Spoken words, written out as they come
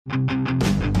Hoper,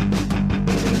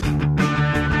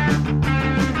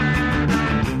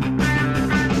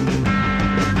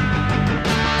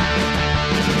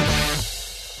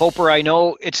 I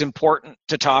know it's important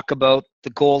to talk about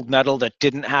the gold medal that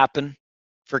didn't happen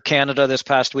for Canada this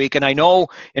past week. And I know,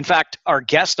 in fact, our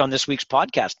guest on this week's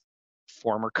podcast,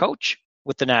 former coach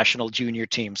with the national junior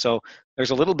team. So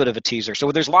there's a little bit of a teaser.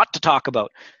 So there's a lot to talk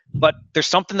about. But there's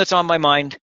something that's on my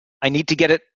mind. I need to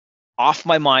get it off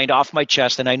my mind, off my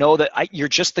chest. And I know that you're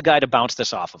just the guy to bounce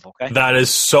this off of, okay? That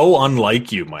is so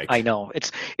unlike you, Mike. I know.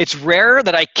 It's rare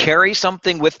that I carry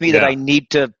something with me that I need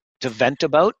to vent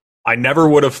about. I never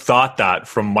would have thought that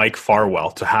from Mike Farwell,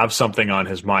 to have something on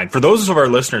his mind. For those of our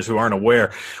listeners who aren't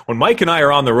aware, when Mike and I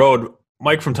are on the road,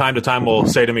 Mike from time to time will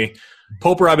say to me,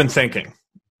 Poper, I've been thinking.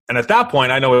 And at that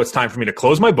point, I know it's time for me to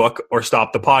close my book or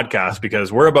stop the podcast,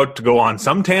 because we're about to go on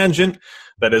some tangent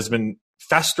that has been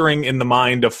festering in the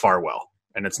mind of Farwell,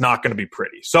 and it's not going to be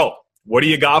pretty. So what do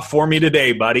you got for me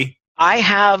today, buddy? I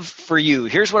have for you,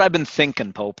 here's what I've been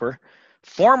thinking, Poper.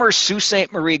 Former Sault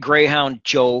Ste. Marie Greyhound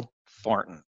Joe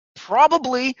Thornton.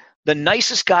 Probably the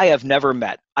nicest guy I've never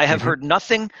met. I have heard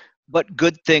nothing but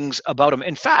good things about him.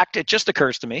 In fact, it just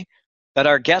occurs to me that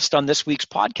our guest on this week's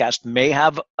podcast may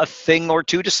have a thing or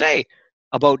two to say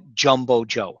about Jumbo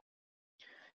Joe.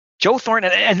 Joe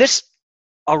Thornton, and this,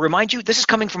 I'll remind you, this is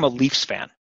coming from a Leafs fan.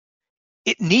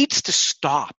 It needs to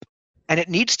stop, and it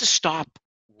needs to stop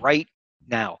right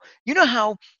now. You know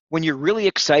how when you're really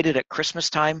excited at Christmas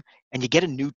time and you get a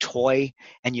new toy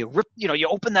and you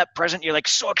open that present, you're like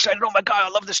so excited, oh my God, I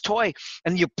love this toy.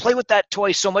 And you play with that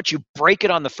toy so much you break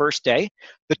it on the first day.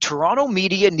 The Toronto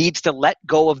media needs to let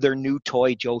go of their new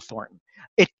toy, Joe Thornton.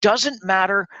 It doesn't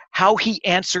matter how he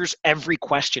answers every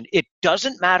question. It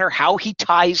doesn't matter how he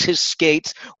ties his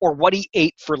skates or what he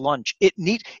ate for lunch.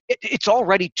 It's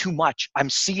already too much. I'm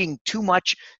seeing too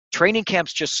much. Training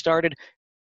camps just started.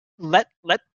 Let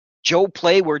Joe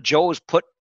play where Joe is put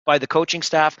by the coaching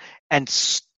staff and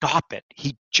stop it.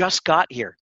 He just got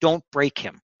here. Don't break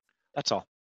him. That's all.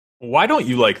 Why don't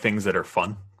you like things that are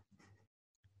fun?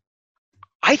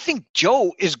 I think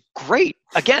Joe is great.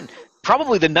 Again,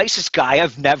 probably the nicest guy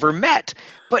I've never met.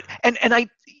 But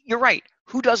you're right.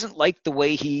 Who doesn't like the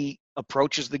way he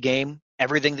approaches the game?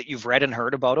 Everything that you've read and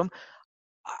heard about him.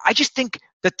 I just think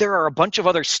that there are a bunch of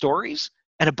other stories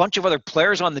and a bunch of other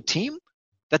players on the team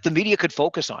that the media could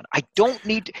focus on.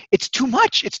 It's too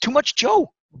much. It's too much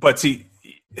Joe. But see,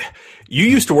 you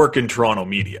used to work in Toronto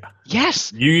media.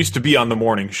 Yes. You used to be on the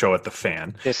morning show at The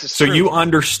Fan. This is so true. You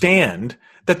understand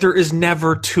that there is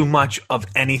never too much of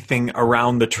anything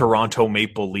around the Toronto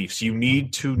Maple Leafs. You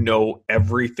need to know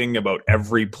everything about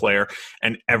every player,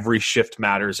 and every shift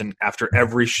matters. And after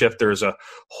every shift, there's a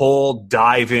whole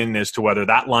dive in as to whether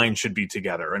that line should be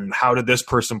together and how did this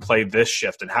person play this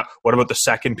shift, and what about the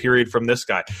second period from this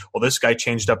guy? Well, this guy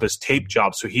changed up his tape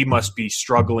job, so he must be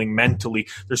struggling mentally.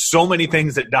 There's so many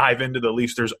things that dive into the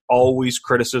Leafs. There's always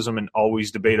criticism and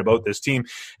always debate about this team,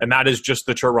 and that is just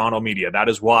the Toronto media. That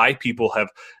is why people have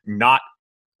not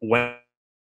went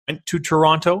to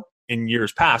Toronto in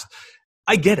years past.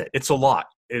 I get it. It's a lot.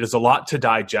 It is a lot to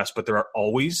digest, but there are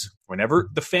always, whenever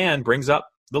the Fan brings up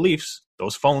the Leafs,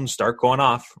 those phones start going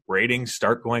off, ratings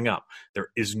start going up. There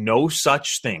is no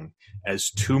such thing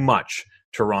as too much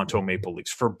Toronto Maple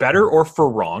Leafs, for better or for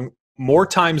wrong. More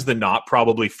times than not,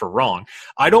 probably for wrong.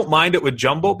 I don't mind it with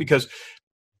Jumbo, because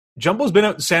Jumbo's been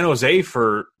out in San Jose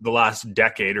for the last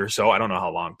decade or so. I don't know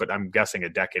how long, but I'm guessing a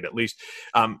decade at least,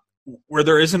 where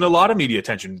there isn't a lot of media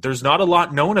attention. There's not a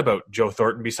lot known about Joe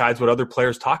Thornton besides what other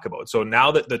players talk about. So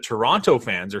now that the Toronto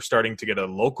fans are starting to get a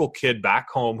local kid back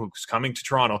home who's coming to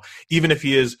Toronto, even if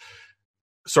he is,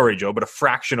 sorry, Joe, but a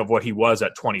fraction of what he was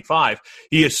at 25,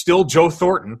 he is still Joe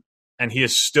Thornton, and he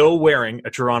is still wearing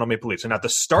a Toronto Maple Leafs. And at the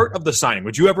start of the signing,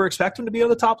 would you ever expect him to be on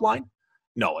the top line?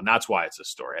 No, and that's why it's a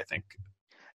story, I think.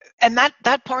 And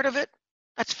that part of it,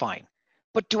 that's fine.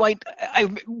 But the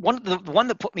one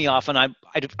that put me off, and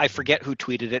I forget who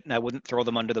tweeted it, and I wouldn't throw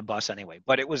them under the bus anyway.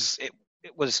 But it was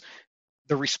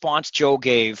the response Joe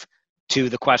gave to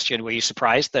the question: were you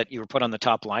surprised that you were put on the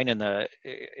top line in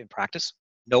practice?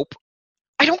 Nope.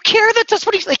 I don't care that that's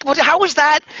what he's like. How is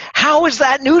that? How is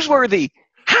that newsworthy?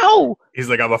 How? He's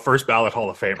like, I'm a first ballot Hall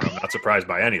of Famer. I'm not surprised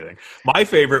by anything. My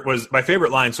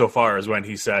favorite line so far is when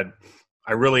he said,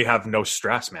 I really have no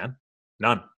stress, man.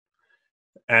 None.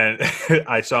 And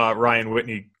I saw Ryan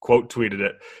Whitney quote tweeted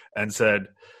it and said,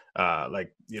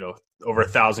 over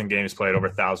 1,000 games played, over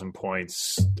 1,000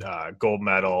 points, gold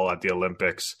medal at the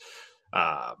Olympics.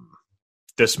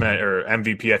 this man or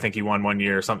MVP, I think he won one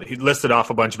year or something. He listed off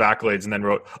a bunch of accolades and then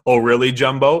wrote, "Oh, really,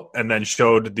 Jumbo?" And then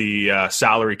showed the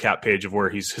salary cap page of where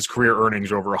his career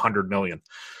earnings are over $100 million.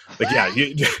 Like, yeah,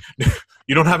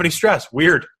 you don't have any stress.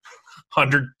 Weird.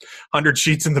 100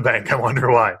 sheets in the bank. I wonder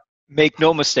why. Make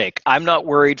no mistake, I'm not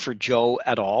worried for Joe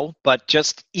at all. But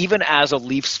just even as a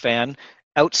Leafs fan,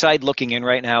 outside looking in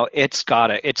right now, it's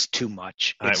too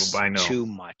much. I know. Too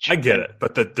much. I get it,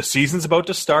 but the season's about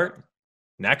to start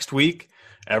next week.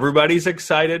 Everybody's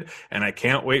excited, and I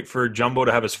can't wait for Jumbo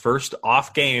to have his first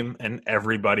off game, and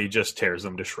everybody just tears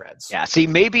them to shreds. Yeah, see,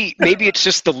 maybe it's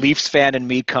just the Leafs fan and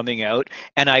me coming out,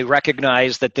 and I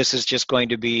recognize that this is just going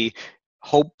to be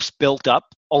hopes built up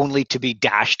only to be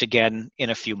dashed again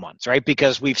in a few months, right?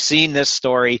 Because we've seen this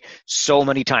story so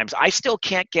many times. I still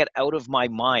can't get out of my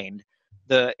mind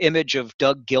the image of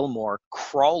Doug Gilmour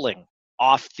crawling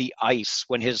off the ice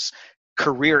when his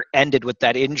career ended with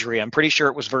that injury. I'm pretty sure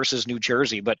it was versus New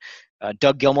Jersey, but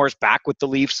Doug Gilmour's back with the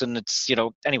Leafs, and it's,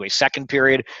 anyway, second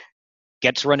period,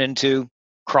 gets run into,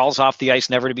 crawls off the ice,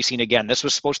 never to be seen again. This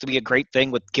was supposed to be a great thing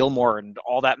with Gilmour and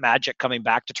all that magic coming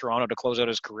back to Toronto to close out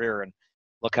his career, and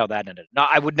look how that ended. No,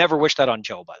 I would never wish that on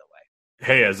Joe, by the way.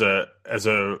 Hey, as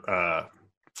a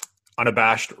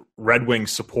unabashed Red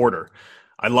Wings supporter,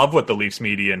 I love what the Leafs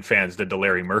media and fans did to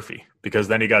Larry Murphy, because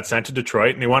then he got sent to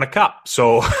Detroit and he won a cup.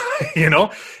 So,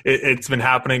 it's been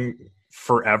happening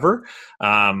forever.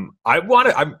 I'm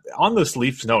on this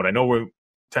Leafs note. I know we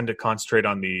tend to concentrate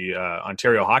on the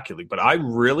Ontario Hockey League, but I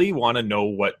really want to know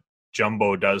what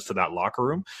Jumbo does to that locker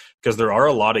room, because there are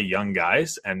a lot of young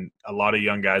guys and a lot of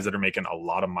young guys that are making a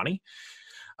lot of money.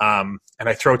 And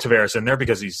I throw Tavares in there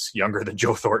because he's younger than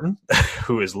Joe Thornton,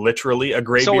 who is literally a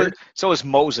graybeard. So is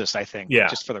Moses, I think,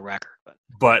 just for the record.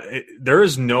 But there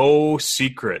is no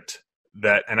secret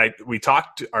that, and we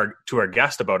talked to our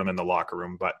guest about him in the locker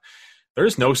room, but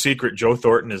there's no secret Joe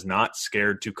Thornton is not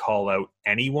scared to call out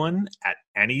anyone at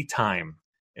any time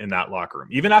in that locker room.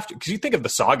 Even after, because you think of the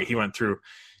saga he went through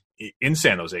in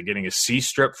San Jose, getting his C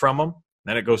stripped from him,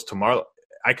 then it goes to Marlowe.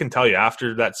 I can tell you,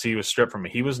 after that C was stripped from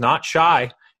him, he was not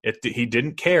shy. He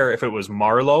didn't care if it was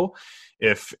Marlowe,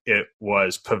 if it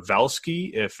was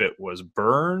Pavelski, if it was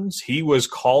Burns. He was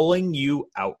calling you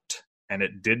out, and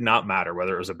it did not matter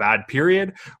whether it was a bad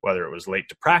period, whether it was late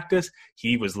to practice.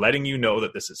 He was letting you know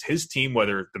that this is his team,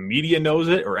 whether the media knows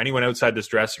it or anyone outside this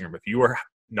dressing room. If you are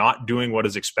not doing what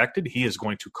is expected, he is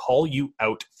going to call you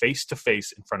out face to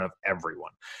face in front of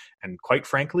everyone. And quite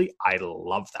frankly, I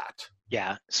love that.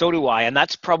 Yeah, so do I. And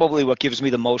that's probably what gives me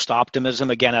the most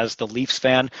optimism, again, as the Leafs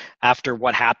fan, after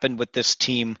what happened with this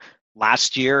team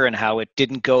last year and how it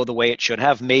didn't go the way it should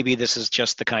have. Maybe this is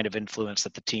just the kind of influence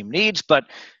that the team needs, but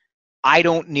I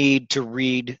don't need to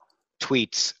read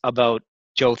tweets about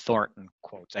Joe Thornton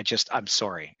quotes. I'm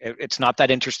sorry. It's not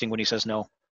that interesting when he says no.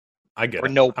 I get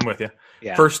it. Nope. I'm with you.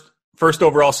 Yeah. First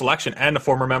overall selection and a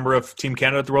former member of Team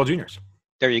Canada at the World Juniors.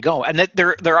 There you go. And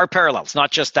there are parallels,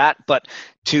 not just that, but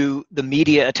to the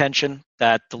media attention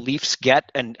that the Leafs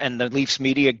get and the Leafs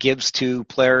media gives to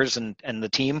players and the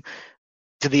team,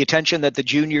 to the attention that the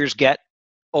juniors get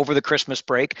over the Christmas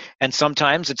break. And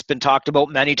sometimes it's been talked about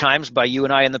many times by you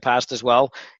and I in the past as well.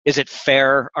 Is it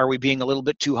fair? Are we being a little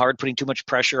bit too hard, putting too much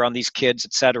pressure on these kids,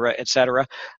 et cetera, et cetera?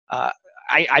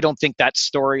 I don't think that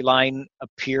storyline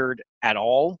appeared at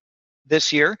all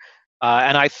this year.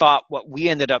 And I thought what we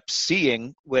ended up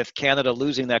seeing with Canada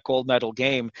losing that gold medal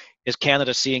game is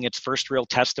Canada seeing its first real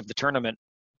test of the tournament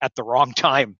at the wrong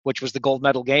time, which was the gold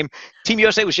medal game. Team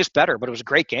USA was just better, but it was a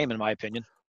great game in my opinion.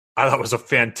 I thought it was a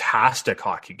fantastic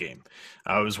hockey game.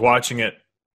 I was watching it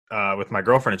with my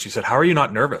girlfriend, and she said, "How are you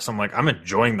not nervous?" I'm like, "I'm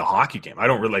enjoying the hockey game. I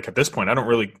don't really, like, at this point, I don't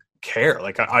really care.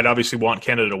 Like, I'd obviously want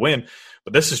Canada to win,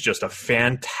 but this is just a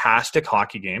fantastic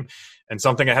hockey game and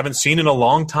something I haven't seen in a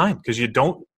long time, because you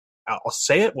don't, I'll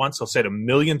say it once, I'll say it a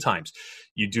million times.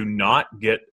 You do not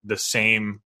get the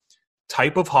same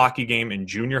type of hockey game in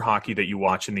junior hockey that you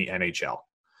watch in the NHL.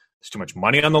 There's too much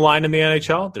money on the line in the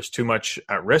NHL. There's too much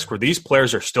at risk, where these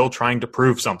players are still trying to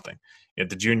prove something at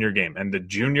the junior game. And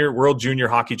the World Junior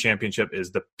Hockey Championship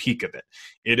is the peak of it.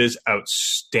 It is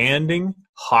outstanding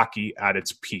hockey at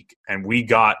its peak. And we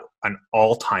got an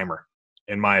all-timer,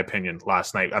 in my opinion,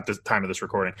 last night at the time of this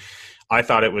recording. I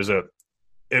thought it was a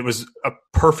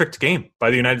perfect game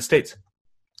by the United States.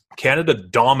 Canada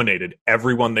dominated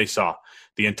everyone they saw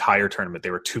the entire tournament. They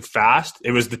were too fast.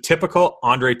 It was the typical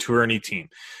Andre Tourigny team.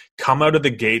 Come out of the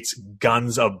gates,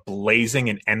 guns a-blazing,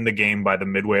 and end the game by the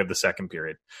midway of the second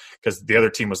period. Because the other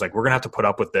team was like, we're going to have to put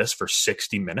up with this for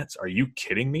 60 minutes. Are you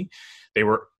kidding me? They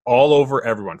were all over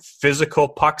everyone. Physical,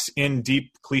 pucks in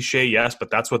deep, cliche, yes, but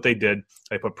that's what they did.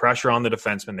 They put pressure on the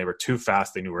defensemen. They were too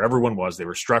fast. They knew where everyone was. They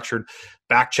were structured.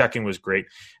 Back checking was great.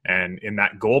 And in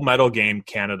that gold medal game,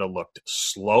 Canada looked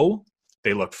slow.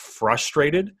 They looked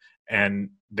frustrated, and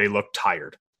they looked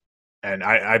tired. And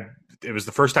it was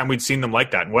the first time we'd seen them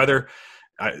like that. And whether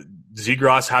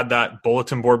Zegras had that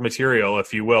bulletin board material,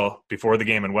 if you will, before the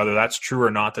game, and whether that's true or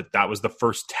not, that was the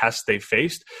first test they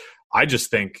faced, I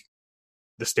just think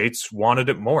the States wanted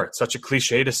it more. It's such a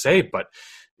cliche to say, but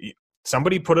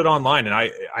somebody put it online, and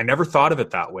I never thought of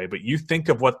it that way. But you think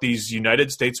of what these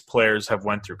United States players have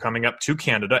went through coming up to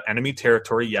Canada, enemy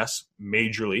territory, yes,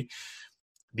 majorly.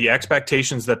 The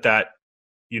expectations that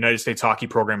United States hockey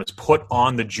program has put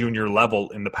on the junior level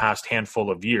in the past handful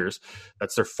of years.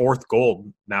 That's their fourth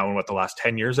gold now in the last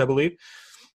 10 years, I believe.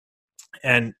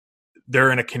 And they're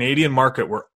in a Canadian market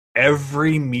where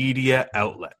every media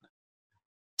outlet,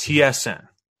 TSN,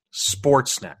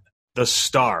 Sportsnet, The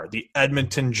Star, the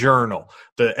Edmonton Journal,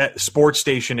 the sports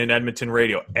station in Edmonton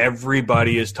radio,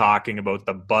 everybody is talking about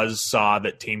the buzzsaw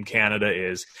that Team Canada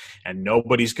is, and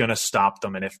nobody's going to stop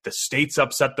them. And if the States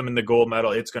upset them in the gold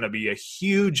medal, it's going to be a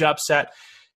huge upset.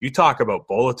 You talk about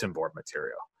bulletin board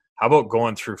material. How about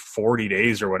going through 40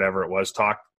 days or whatever it was,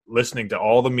 listening to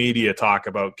all the media talk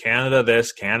about Canada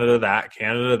this, Canada that,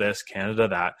 Canada this, Canada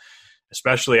that,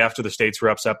 especially after the States were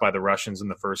upset by the Russians in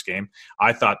the first game.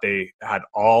 I thought they had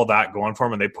all that going for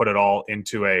them, and they put it all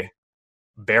into a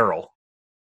barrel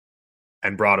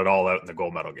and brought it all out in the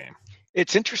gold medal game.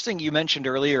 It's interesting you mentioned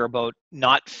earlier about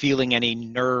not feeling any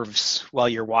nerves while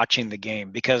you're watching the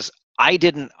game, because I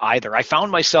didn't either. I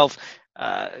found myself,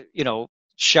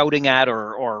 shouting at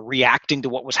or reacting to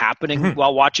what was happening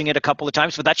while watching it a couple of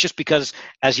times, but that's just because,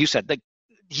 as you said, the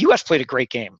U.S. played a great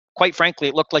game. Quite frankly,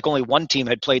 it looked like only one team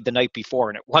had played the night before,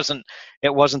 and it wasn't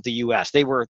the U.S. They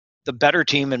were the better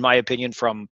team, in my opinion,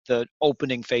 from the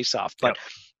opening faceoff. But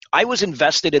I was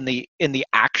invested in the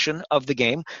action of the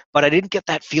game, but I didn't get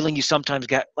that feeling you sometimes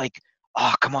get, like,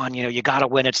 oh, come on, you got to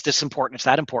win. It's this important. It's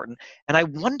that important. And I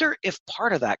wonder if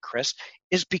part of that, Chris,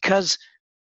 is because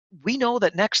we know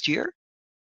that next year,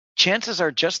 chances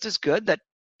are just as good that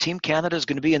Team Canada is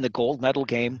going to be in the gold medal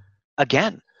game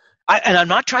again. And I'm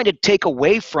not trying to take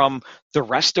away from the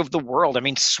rest of the world. I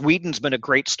mean, Sweden's been a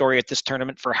great story at this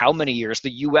tournament for how many years?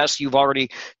 The U.S. you've already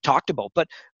talked about. But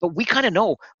we kind of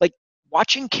know, like,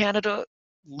 watching Canada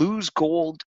lose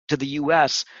gold to the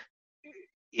U.S.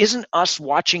 isn't us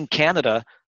watching Canada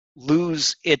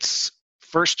lose its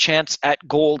first chance at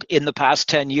gold in the past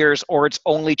 10 years or its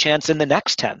only chance in the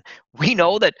next 10. We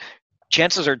know that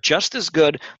chances are just as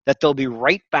good that they'll be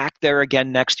right back there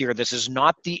again next year. This is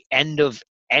not the end of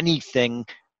anything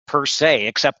per se,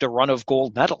 except a run of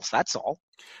gold medals. That's all.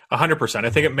 100%. I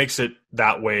think it makes it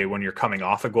that way when you're coming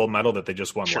off a gold medal that they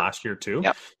just won last year too.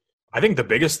 Yep. I think the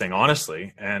biggest thing,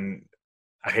 honestly, and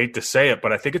I hate to say it,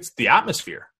 but I think it's the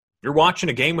atmosphere. You're watching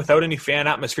a game without any fan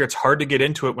atmosphere. It's hard to get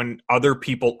into it when other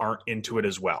people aren't into it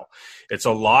as well. It's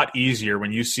a lot easier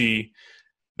when you see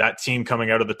that team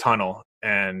coming out of the tunnel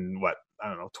and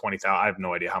 20,000. I have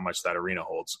no idea how much that arena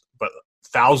holds, but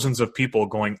thousands of people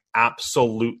going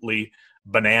absolutely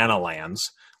banana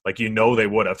lands, like they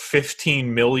would have.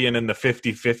 15 million in the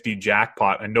 50-50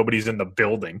 jackpot, and nobody's in the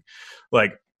building.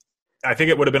 Like, I think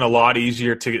it would have been a lot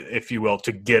easier to, if you will,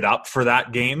 to get up for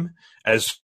that game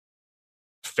as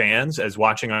fans, as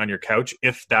watching on your couch,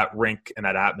 if that rink and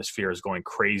that atmosphere is going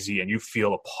crazy and you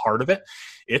feel a part of it.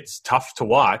 It's tough to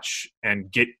watch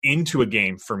and get into a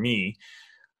game for me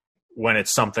when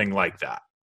it's something like that.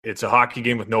 It's a hockey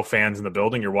game with no fans in the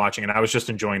building you're watching, and I was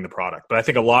just enjoying the product. But I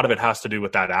think a lot of it has to do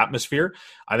with that atmosphere.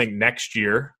 I think next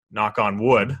year, knock on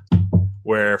wood,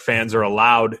 where fans are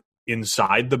allowed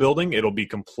inside the building, it'll be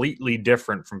completely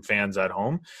different from fans at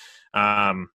home.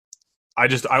 I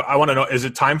want to know, is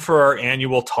it time for our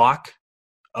annual talk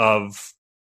of,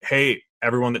 hey,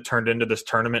 everyone that turned into this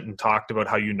tournament and talked about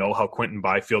how Quentin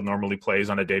Byfield normally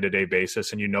plays on a day-to-day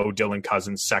basis, and Dylan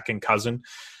Cousins' second cousin,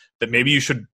 that maybe you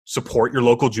should support your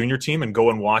local junior team and go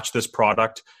and watch this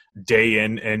product day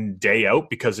in and day out,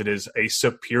 because it is a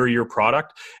superior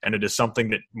product and it is something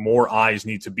that more eyes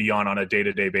need to be on a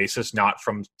day-to-day basis, not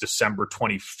from December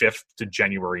 25th to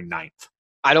January 9th.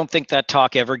 I don't think that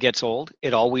talk ever gets old.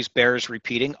 It always bears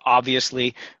repeating.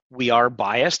 Obviously, we are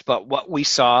biased, but what we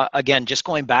saw, again, just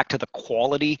going back to the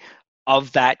quality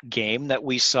of that game that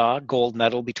we saw, gold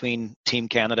medal between Team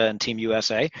Canada and Team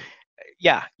USA,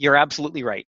 yeah, you're absolutely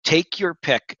right. Take your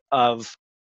pick of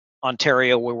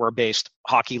Ontario, where we're based,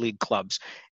 hockey league clubs,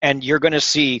 and you're going to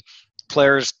see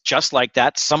players just like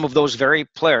that. Some of those very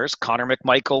players, Connor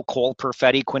McMichael, Cole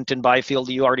Perfetti, Quinton Byfield,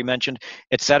 you already mentioned,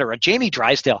 etc. Jamie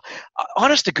Drysdale,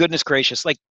 honest to goodness gracious,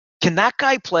 like, can that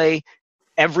guy play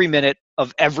every minute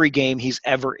of every game he's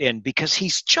ever in? Because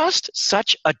he's just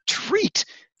such a treat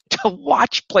to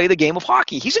watch play the game of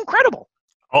hockey. He's incredible.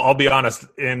 I'll be honest.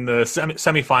 In the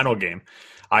semifinal game,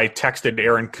 I texted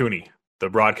Aaron Cooney, the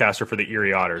broadcaster for the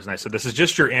Erie Otters, and I said, this is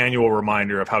just your annual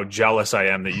reminder of how jealous I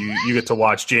am that you get to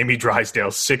watch Jamie Drysdale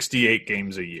 68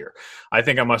 games a year. I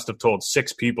think I must have told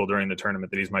 6 people during the tournament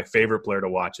that he's my favorite player to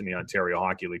watch in the Ontario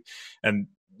Hockey League. And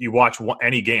you watch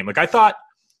any game. Like, I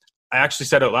actually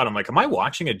said out loud, I'm like, am I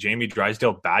watching a Jamie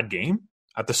Drysdale bad game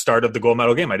at the start of the gold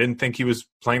medal game? I didn't think he was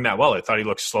playing that well. I thought he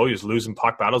looked slow. He was losing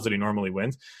puck battles that he normally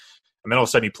wins. And then all of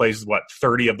a sudden he plays,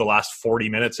 30 of the last 40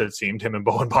 minutes, it seemed, him and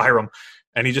Bowen Byram.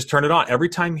 And he just turned it on. Every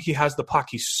time he has the puck,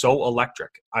 he's so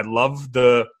electric. I love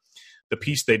the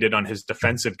piece they did on his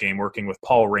defensive game, working with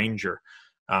Paul Ranger,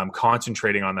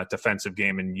 concentrating on that defensive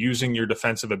game and using your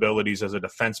defensive abilities as a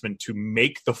defenseman to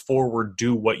make the forward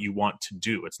do what you want to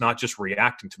do. It's not just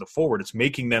reacting to the forward. It's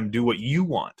making them do what you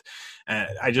want. And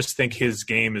I just think his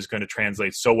game is going to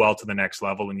translate so well to the next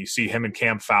level. And you see him and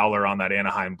Cam Fowler on that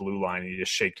Anaheim blue line, and you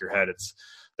just shake your head.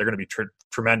 They're going to be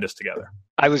tremendous together.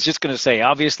 I was just going to say,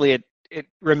 obviously it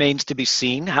remains to be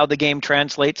seen how the game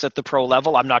translates at the pro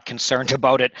level. I'm not concerned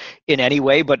about it in any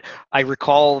way, but I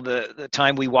recall the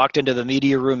time we walked into the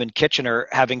media room in Kitchener,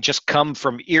 having just come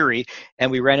from Erie,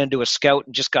 and we ran into a scout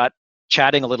and just got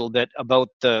chatting a little bit about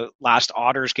the last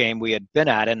Otters game we had been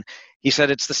at. And he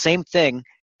said, it's the same thing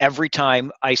every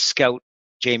time I scout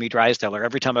Jamie Drysdale, or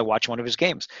every time I watch one of his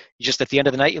games. You just, at the end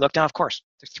of the night, you look down, of course,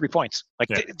 there's 3 points. Like,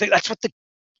 yeah. That's what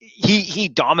he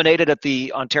dominated at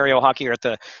the Ontario Hockey, or at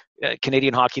the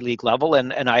Canadian Hockey League level,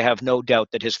 and I have no doubt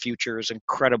that his future is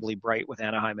incredibly bright with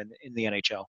Anaheim in the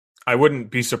NHL. I wouldn't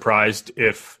be surprised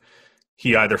if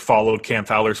he either followed Cam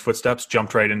Fowler's footsteps,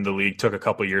 jumped right into the league, took a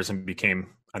couple of years and became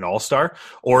an all-star,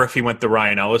 or if he went the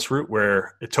Ryan Ellis route,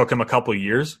 where it took him a couple of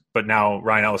years, but now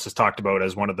Ryan Ellis is talked about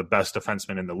as one of the best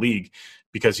defensemen in the league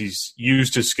because he's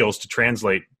used his skills to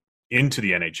translate into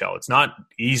the NHL. It's not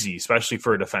easy, especially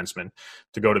for a defenseman,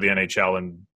 to go to the NHL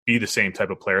and be the same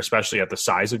type of player, especially at the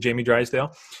size of Jamie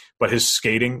Drysdale. But his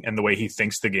skating and the way he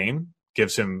thinks the game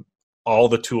gives him all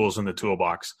the tools in the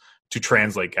toolbox to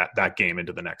translate that game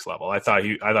into the next level. I thought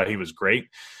he was great.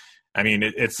 I mean,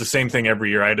 it's the same thing every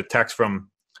year. I had a text from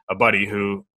a buddy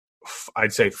who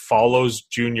I'd say follows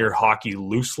junior hockey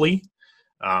loosely.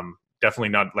 Definitely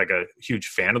not like a huge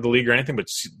fan of the league or anything, but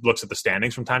looks at the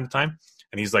standings from time to time.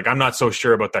 And he's like, I'm not so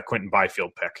sure about that Quinton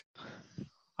Byfield pick.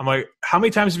 I'm like, how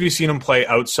many times have you seen him play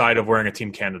outside of wearing a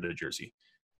Team Canada jersey?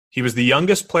 He was the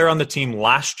youngest player on the team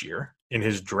last year in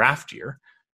his draft year,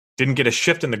 didn't get a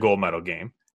shift in the gold medal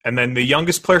game, and then the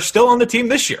youngest player still on the team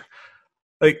this year.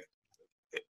 Like,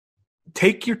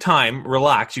 take your time,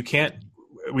 relax. You can't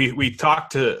 – we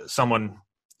talked to someone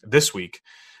this week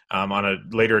on a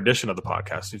later edition of the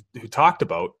podcast who talked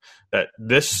about that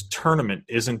this tournament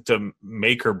isn't a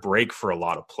make or break for a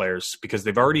lot of players because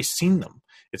they've already seen them.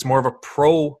 It's more of a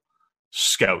pro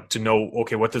scout to know,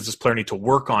 okay, what does this player need to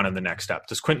work on in the next step?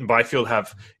 Does Quinton Byfield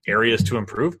have areas to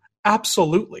improve?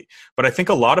 Absolutely. But I think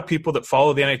a lot of people that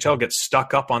follow the NHL get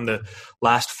stuck up on the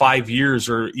last 5 years,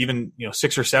 or even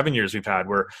 6 or 7 years we've had,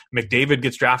 where McDavid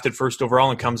gets drafted first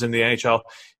overall and comes in the NHL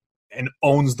and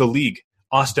owns the league.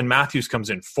 Austin Matthews comes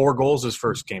in, 4 goals his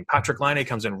first game. Patrick Laine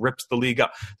comes in, rips the league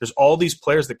up. There's all these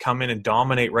players that come in and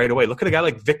dominate right away. Look at a guy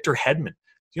like Victor Hedman.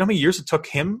 Do you know how many years it took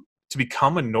him to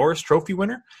become a Norris Trophy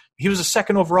winner? He was a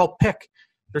 2nd overall pick.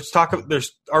 There's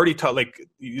already talk, like,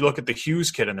 you look at the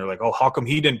Hughes kid and they're like, oh, how come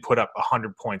he didn't put up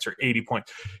 100 points or 80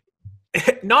 points?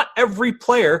 Not every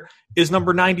player is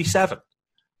number 97.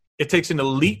 It takes an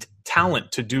elite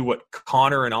talent to do what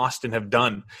Connor and Austin have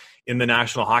done in the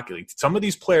National Hockey League. Some of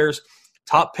these players,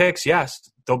 top picks, yes,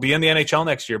 they'll be in the NHL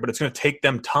next year, but it's going to take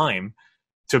them time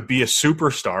to be a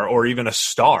superstar or even a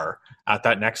star at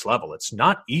that next level. It's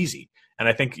not easy. And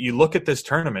I think you look at this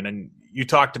tournament, and you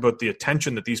talked about the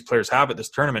attention that these players have at this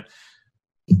tournament,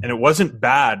 and it wasn't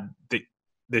bad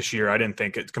this year, I didn't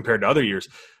think, it compared to other years.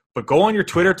 But go on your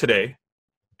Twitter today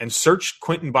and search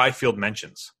Quinton Byfield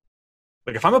mentions.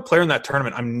 Like, if I'm a player in that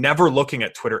tournament, I'm never looking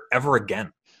at Twitter ever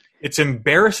again. It's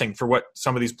embarrassing for what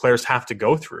some of these players have to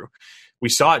go through. We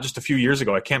saw it just a few years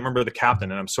ago. I can't remember the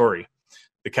captain, and I'm sorry,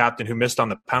 the captain who missed on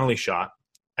the penalty shot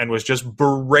and was just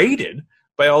berated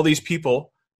by all these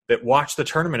people that watch the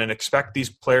tournament and expect these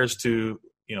players to,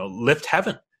 lift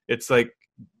heaven. It's like,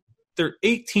 they're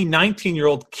 18,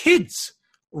 19-year-old kids.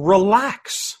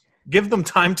 Relax. Give them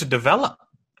time to develop.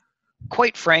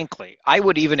 quite frankly, I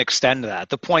would even extend that.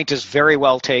 The point is very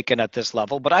well taken at this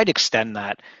level, but I'd extend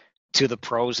that to the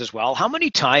pros as well. How many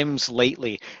times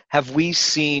lately have we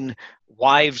seen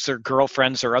wives or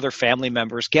girlfriends or other family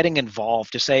members getting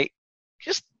involved to say,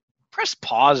 just press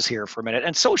pause here for a minute?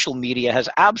 And social media has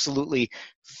absolutely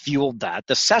fueled that.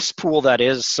 The cesspool that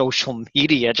is social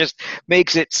media just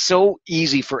makes it so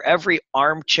easy for every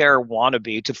armchair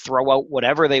wannabe to throw out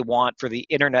whatever they want for the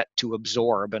internet to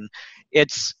absorb. And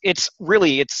it's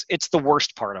really the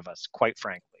worst part of us, quite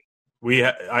frankly.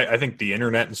 I think the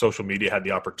internet and social media had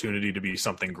the opportunity to be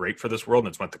something great for this world,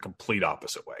 and it's went the complete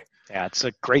opposite way. Yeah, it's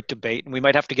a great debate, and we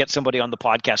might have to get somebody on the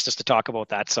podcast just to talk about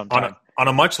that sometime. On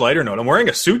a much lighter note, I'm wearing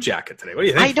a suit jacket today. What do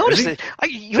you think? I noticed it.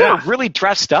 You are really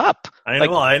dressed up. I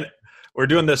know. We're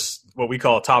doing this, what we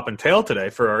call a top and tail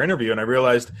today for our interview, and I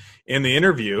realized in the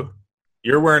interview,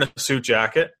 you're wearing a suit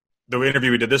jacket. The interview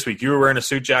we did this week, you were wearing a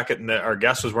suit jacket, and our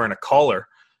guest was wearing a collar.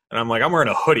 And I'm like, I'm wearing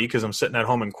a hoodie because I'm sitting at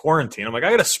home in quarantine. I'm like,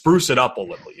 I got to spruce it up a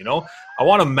little, you know? I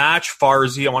want to match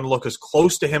Farzy. I want to look as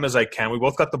close to him as I can. We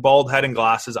both got the bald head and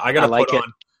glasses. I got to put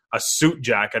on a suit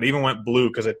jacket. I even went blue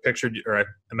because I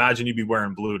imagine you'd be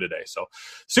wearing blue today. So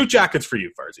suit jackets for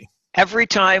you, Farzy. Every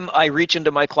time I reach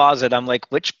into my closet, I'm like,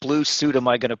 which blue suit am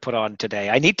I going to put on today?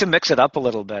 I need to mix it up a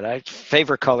little bit. I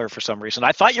favor color for some reason.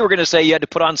 I thought you were going to say you had to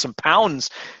put on some pounds.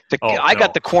 I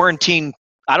got the quarantine.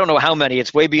 I don't know how many.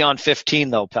 It's way beyond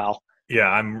 15 though, pal. Yeah,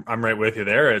 I'm right with you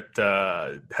there.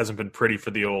 It hasn't been pretty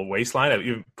for the old waistline.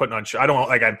 I'm putting on. I don't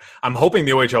like. I'm hoping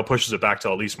the OHL pushes it back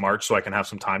to at least March so I can have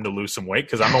some time to lose some weight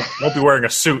because I won't be wearing a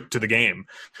suit to the game.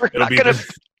 We're not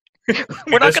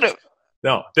gonna.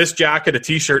 No, this jacket, a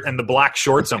t-shirt, and the black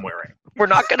shorts I'm wearing. We're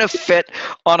not going to fit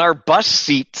on our bus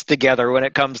seats together when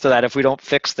it comes to that if we don't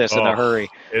fix this in a hurry.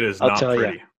 It is not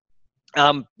pretty.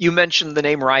 You mentioned the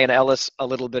name Ryan Ellis a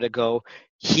little bit ago.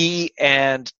 He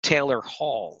and Taylor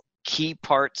Hall, key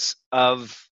parts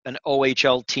of an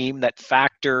OHL team that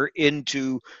factor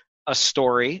into a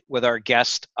story with our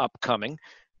guest upcoming.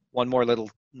 One more little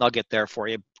nugget there for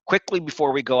you. Quickly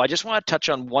before we go, I just want to touch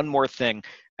on one more thing,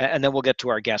 and then we'll get to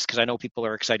our guest because I know people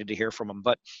are excited to hear from him.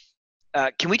 But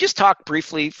can we just talk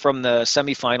briefly from the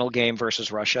semifinal game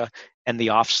versus Russia and the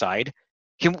offside?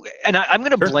 I'm going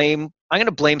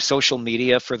to blame social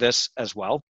media for this as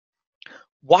well.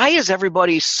 Why is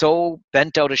everybody so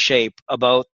bent out of shape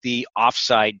about the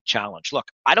offside challenge? Look,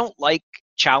 I don't like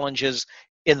challenges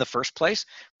in the first place,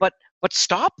 but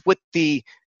stop with the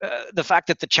fact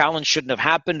that the challenge shouldn't have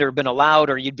happened or been allowed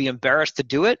or you'd be embarrassed to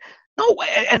do it. No,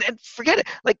 and forget it.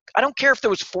 Like, I don't care if there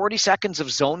was 40 seconds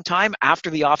of zone time after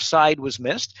the offside was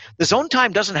missed. The zone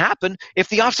time doesn't happen if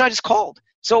the offside is called.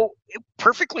 So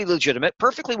perfectly legitimate,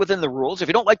 perfectly within the rules. If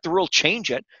you don't like the rule,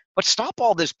 change it. But stop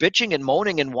all this bitching and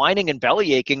moaning and whining and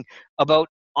belly aching about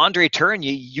Andre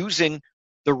Tourigny using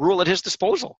the rule at his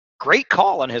disposal. Great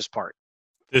call on his part.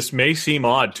 This may seem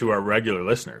odd to our regular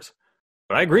listeners,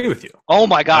 but I agree with you. Oh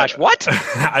my gosh, what?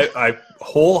 I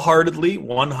wholeheartedly,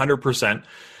 100%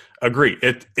 agree.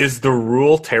 Is the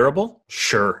rule terrible?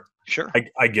 Sure.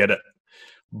 I get it.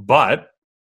 But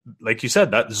like you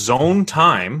said, that zone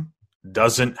time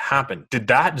doesn't happen. Did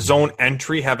that zone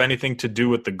entry have anything to do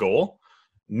with the goal?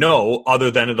 No,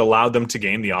 other than it allowed them to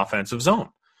gain the offensive zone.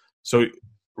 So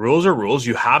rules are rules.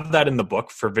 You have that in the book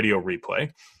for video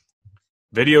replay.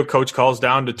 Video coach calls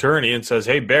down to Tourigny and says,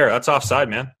 "Hey, Bear, that's offside,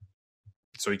 man."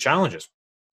 So he challenges.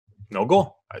 No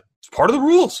goal. It's part of the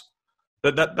rules.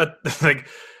 That like,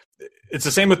 it's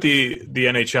the same with the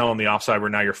NHL and the offside where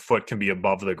now your foot can be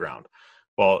above the ground.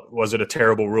 Well, was it a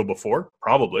terrible rule before?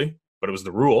 Probably, but it was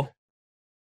the rule.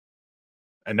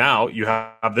 And now you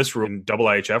have this rule in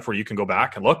IIHF where you can go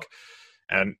back and look,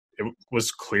 and it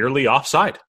was clearly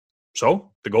offside.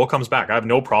 So the goal comes back. I have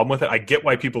no problem with it. I get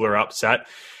why people are upset,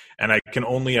 and I can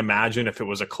only imagine if it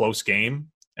was a close game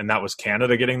and that was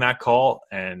Canada getting that call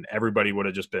and everybody would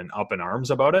have just been up in arms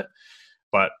about it.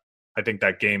 But I think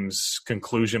that game's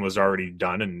conclusion was already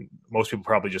done, and most people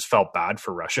probably just felt bad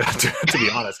for Russia, to be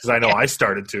honest, because I know I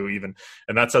started to even,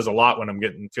 and that says a lot when I'm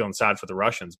feeling sad for the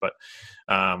Russians. But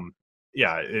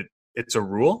yeah, it's a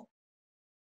rule,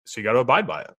 so you got to abide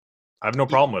by it. I have no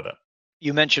problem with it.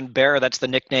 You mentioned Bear. That's the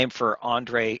nickname for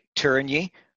Andre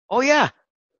Tourigny. Oh, yeah.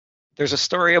 There's a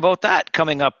story about that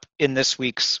coming up in this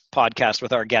week's podcast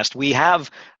with our guest. We have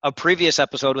a previous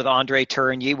episode with Andre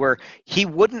Tourigny where he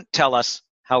wouldn't tell us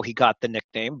how he got the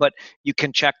nickname, but you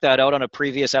can check that out on a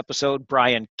previous episode.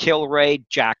 Brian Kilray,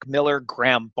 Jack Miller,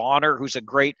 Graham Bonner, who's a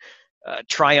great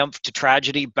triumph to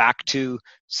tragedy, back to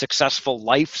successful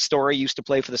life story, used to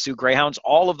play for the Sioux Greyhounds.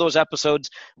 All of those episodes,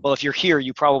 well, if you're here,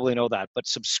 you probably know that. But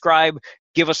subscribe,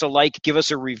 give us a like, give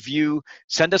us a review,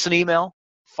 send us an email,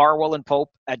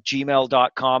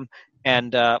 farwellandpope@gmail.com.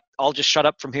 And I'll just shut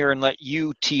up from here and let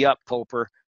you tee up, Poper,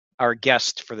 our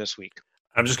guest for this week.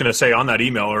 I'm just going to say on that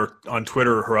email or on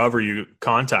Twitter or however you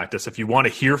contact us, if you want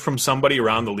to hear from somebody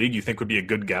around the league you think would be a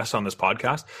good guest on this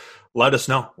podcast, let us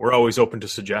know. We're always open to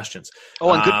suggestions.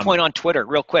 Oh, and good point on Twitter,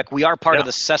 real quick. We are part of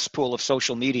the cesspool of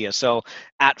social media. So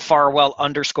at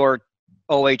 @Farwell_OHL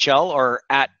or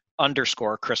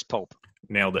 @_Chris Pope.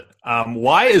 Nailed it.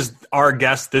 Why is our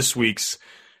guest this week's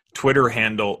Twitter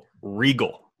handle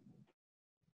Regal?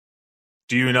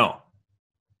 Do you know?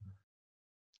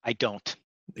 I don't.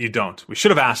 You don't. We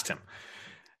should have asked him.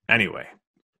 Anyway,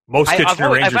 most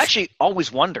Kitchener Rangers. I've actually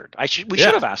always wondered. We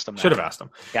should have asked him that. Should have asked him.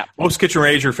 Yeah. Most Kitchener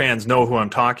Ranger fans know who I'm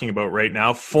talking about right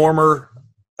now. Former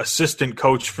assistant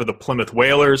coach for the Plymouth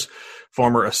Whalers,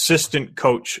 former assistant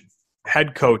coach,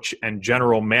 head coach, and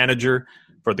general manager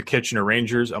for the Kitchener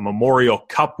Rangers, a Memorial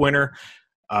Cup winner,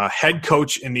 head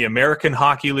coach in the American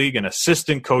Hockey League, an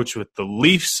assistant coach with the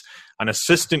Leafs, an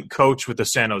assistant coach with the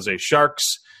San Jose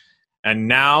Sharks, and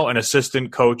now an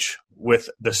assistant coach with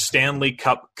the Stanley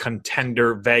Cup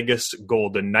contender Vegas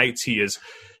Golden Knights. He is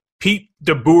Pete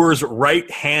DeBoer's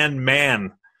right-hand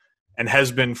man and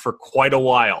has been for quite a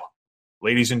while.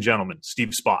 Ladies and gentlemen, Steve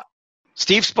Spott.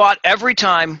 Steve Spott, every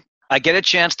time I get a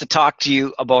chance to talk to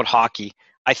you about hockey,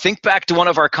 I think back to one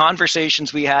of our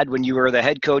conversations we had when you were the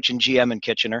head coach and GM in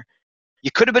Kitchener. You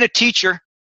could have been a teacher.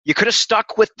 You could have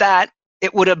stuck with that.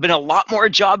 It would have been a lot more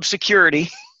job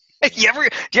security. Do you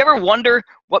ever wonder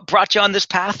what brought you on this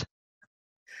path?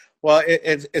 Well,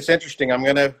 it's interesting. I'm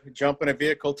going to jump in a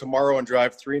vehicle tomorrow and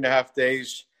drive 3.5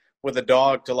 days with a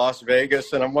dog to Las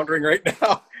Vegas. And I'm wondering right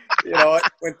now,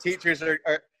 when teachers are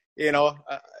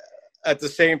at the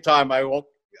same time, I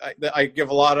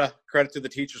give a lot of credit to the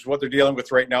teachers, what they're dealing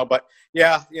with right now. But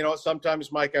yeah,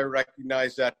 sometimes, Mike, I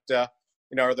recognize that, there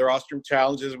are some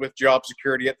challenges with job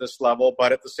security at this level,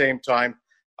 but at the same time,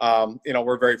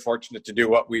 we're very fortunate to do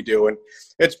what we do. And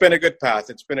it's been a good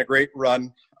path. It's been a great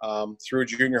run through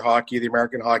junior hockey, the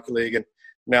American Hockey League, and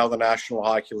now the National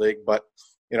Hockey League. But,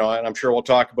 and I'm sure we'll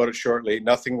talk about it shortly.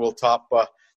 Nothing will top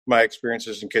my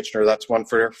experiences in Kitchener. That's one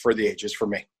for the ages for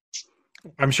me.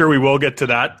 I'm sure we will get to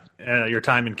that, your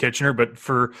time in Kitchener. But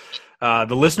for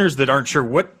the listeners that aren't sure,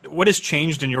 what has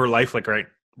changed in your life like right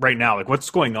now? Like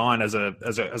what's going on as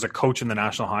a coach in the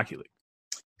National Hockey League?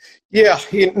 Yeah,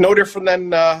 no different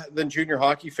than junior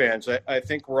hockey fans. I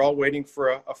think we're all waiting for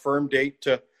a firm date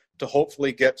to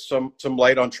hopefully get some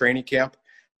light on training camp.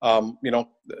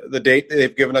 The date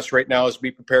they've given us right now is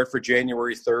be prepared for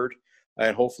January 3rd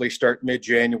and hopefully start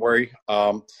mid-January.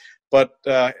 But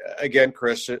again,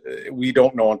 Chris, we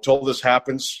don't know until this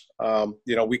happens.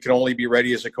 We can only be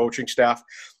ready as a coaching staff.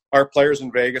 Our players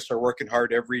in Vegas are working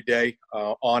hard every day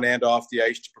on and off the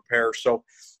ice to prepare. So,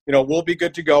 we'll be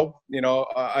good to go.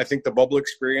 I think the bubble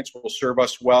experience will serve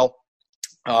us well.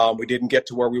 We didn't get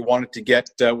to where we wanted to get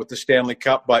with the Stanley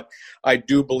Cup, but I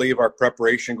do believe our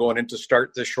preparation going into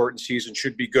start this shortened season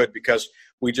should be good because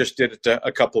we just did it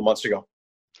a couple of months ago.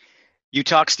 You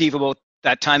talk, Steve, about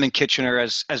that time in Kitchener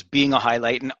as being a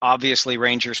highlight, and obviously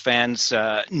Rangers fans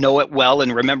know it well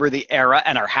and remember the era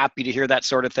and are happy to hear that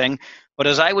sort of thing. But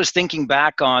as I was thinking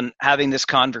back on having this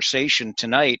conversation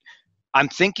tonight, I'm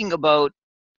thinking about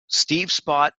Steve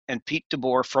Spott and Pete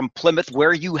DeBoer from Plymouth,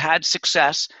 where you had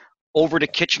success, over to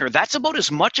Kitchener. That's about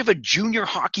as much of a junior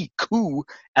hockey coup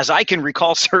as I can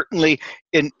recall, certainly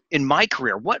in my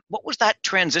career. What was that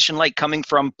transition like coming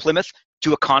from Plymouth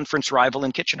to a conference rival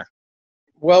in Kitchener?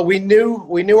 Well, we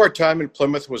knew our time in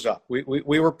Plymouth was up.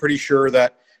 We were pretty sure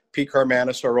that Pete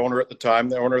Carmanis, our owner at the time,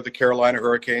 the owner of the Carolina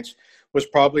Hurricanes, was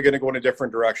probably going to go in a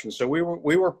different direction. So we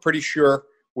were pretty sure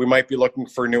we might be looking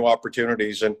for new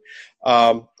opportunities. And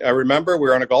I remember we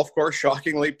were on a golf course,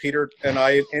 shockingly, Peter and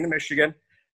I in Michigan.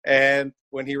 And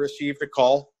when he received a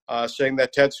call saying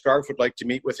that Ted Scarf would like to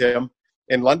meet with him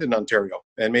in London, Ontario,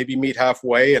 and maybe meet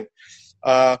halfway. And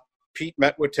Pete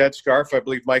met with Ted Scarf, I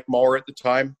believe Mike Muller at the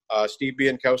time, Steve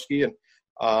Biankowski,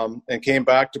 and came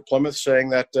back to Plymouth saying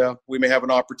that we may have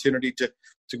an opportunity to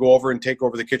go over and take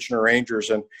over the Kitchener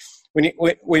Rangers. And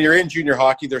when you're in junior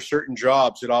hockey, there's certain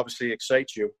jobs that obviously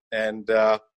excite you. And,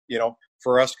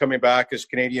 for us coming back as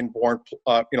Canadian-born,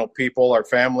 people, our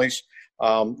families,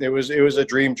 it was a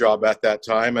dream job at that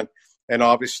time. And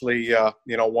obviously,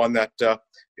 one that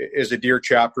is a dear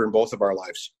chapter in both of our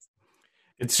lives.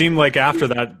 It seemed like after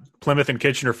that, Plymouth and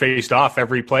Kitchener faced off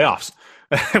every playoffs.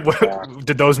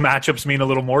 Did those matchups mean a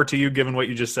little more to you, given what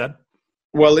you just said?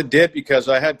 Well, it did, because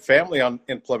I had family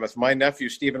in Plymouth. My nephew,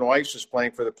 Stephen Weiss, was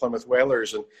playing for the Plymouth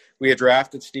Whalers, and we had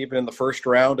drafted Stephen in the first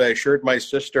round. I assured my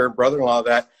sister and brother-in-law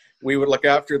that we would look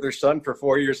after their son for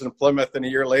 4 years in Plymouth, and a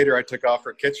year later I took off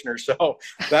for Kitchener. So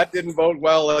that didn't bode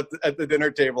well at the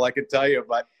dinner table, I can tell you.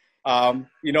 But,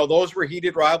 those were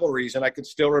heated rivalries, and I can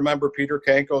still remember Peter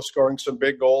Kanko scoring some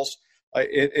big goals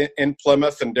in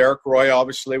Plymouth, and Derek Roy,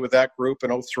 obviously, with that group in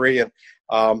 2003.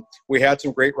 And we had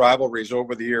some great rivalries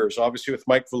over the years. Obviously, with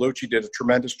Mike Vellucci, did a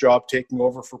tremendous job taking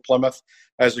over for Plymouth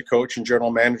as a coach and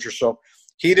general manager. So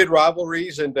heated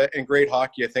rivalries and great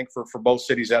hockey, I think, for both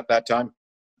cities at that time.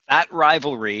 That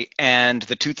rivalry and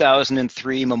the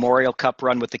 2003 Memorial Cup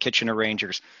run with the Kitchener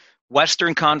Rangers.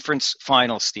 Western Conference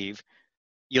Finals, Steve.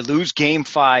 You lose Game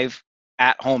 5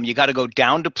 at home. You got to go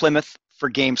down to Plymouth for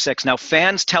Game 6. Now,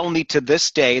 fans tell me to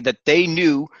this day that they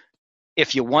knew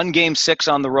if you won Game 6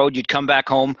 on the road, you'd come back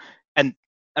home. And,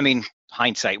 I mean,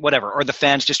 hindsight, whatever. Or the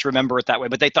fans just remember it that way.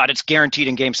 But they thought it's guaranteed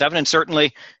in Game 7. And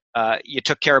certainly you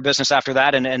took care of business after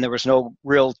that, and there was no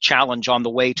real challenge on the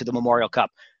way to the Memorial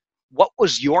Cup. What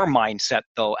was your mindset,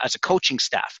 though, as a coaching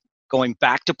staff, going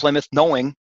back to Plymouth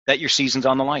knowing that your season's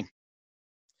on the line?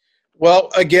 Well,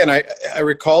 again, I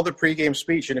recall the pregame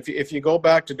speech, and if you go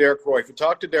back to Derek Roy, if you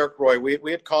talk to Derek Roy,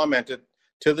 we had commented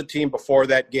to the team before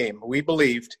that game. We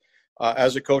believed,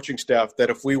 as a coaching staff, that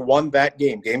if we won that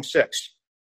game, Game 6,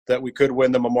 that we could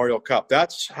win the Memorial Cup.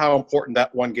 That's how important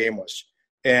that one game was.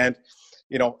 And,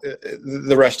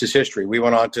 the rest is history. We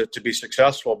went on to be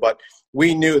successful, but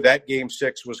we knew that Game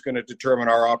 6 was going to determine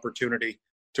our opportunity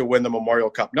to win the Memorial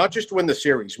Cup. Not just to win the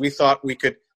series. We thought we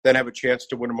could then have a chance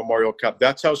to win a Memorial Cup.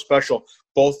 That's how special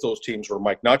both those teams were,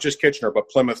 Mike. Not just Kitchener, but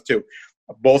Plymouth too.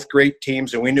 Both great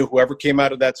teams, and we knew whoever came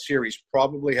out of that series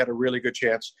probably had a really good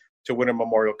chance to win a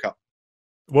Memorial Cup.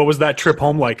 What was that trip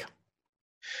home like?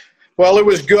 Well, it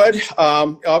was good.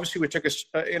 Obviously, we took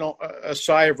a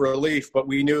sigh of relief, but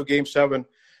we knew Game 7.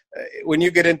 When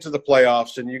you get into the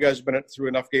playoffs, and you guys have been through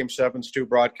enough Game 7s too,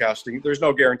 broadcasting, there's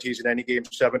no guarantees in any Game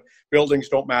 7. Buildings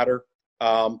don't matter.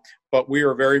 But we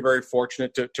were very, very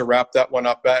fortunate to wrap that one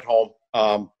up at home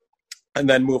and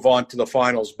then move on to the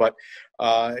finals. But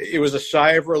it was a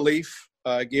sigh of relief,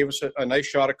 gave us a nice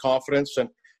shot of confidence, and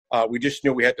we just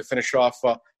knew we had to finish off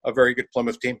a very good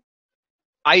Plymouth team.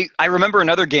 I remember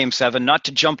another Game 7, not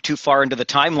to jump too far into the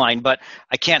timeline, but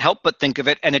I can't help but think of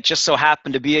it, and it just so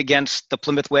happened to be against the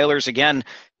Plymouth Whalers again.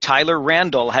 Tyler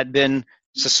Randall had been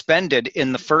suspended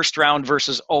in the first round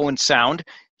versus Owen Sound.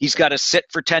 He's got to sit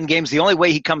for 10 games. The only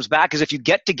way he comes back is if you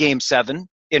get to Game 7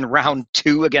 in round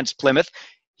 2 against Plymouth.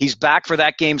 He's back for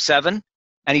that Game 7,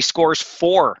 and he scores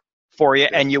 4 for you,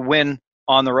 and you win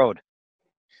on the road.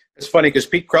 It's funny because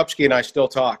Pete Krupski and I still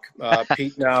talk.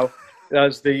 Pete now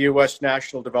does the U.S.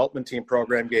 National Development Team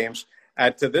program games.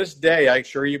 And to this day, I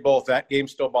assure you both, that game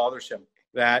still bothers him.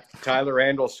 That Tyler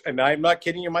Randall, and I'm not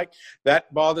kidding you, Mike,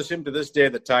 that bothers him to this day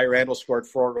that Ty Randall scored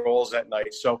 4 goals that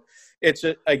night. So it's,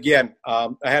 I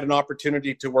had an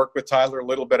opportunity to work with Tyler a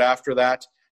little bit after that.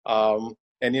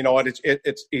 And you know what,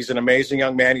 he's an amazing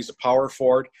young man. He's a power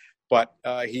forward, but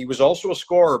he was also a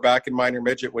scorer back in minor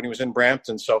midget when he was in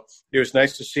Brampton. So it was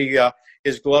nice to see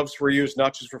his gloves were used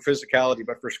not just for physicality,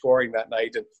 but for scoring that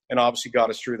night, and obviously got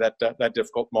us through that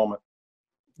difficult moment.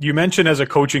 You mentioned as a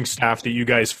coaching staff that you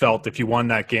guys felt if you won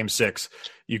that Game 6,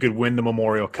 you could win the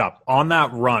Memorial Cup. On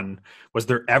that run, was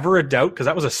there ever a doubt? Because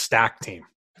that was a stacked team.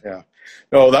 Yeah.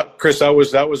 No, Chris, that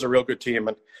was a real good team.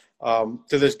 And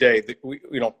to this day,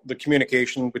 the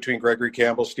communication between Gregory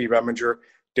Campbell, Steve Eminger,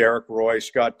 Derek Roy,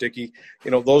 Scott Dickey,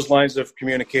 those lines of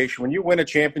communication, when you win a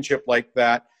championship like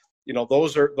that,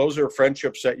 those are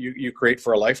friendships that you create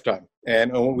for a lifetime.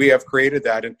 And we have created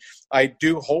that. And I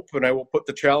do hope, and I will put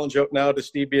the challenge out now to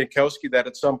Steve Biankowski, that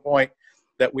at some point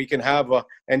that we can have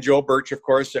and Joe Birch, of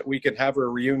course, that we can have a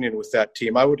reunion with that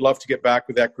team. I would love to get back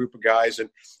with that group of guys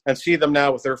and see them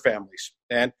now with their families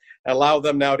and allow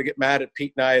them now to get mad at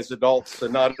Pete and I as adults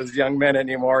and not as young men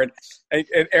anymore, and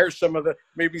air some of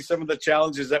the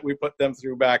challenges that we put them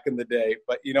through back in the day.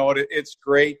 But it's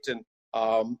great. And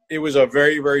it was a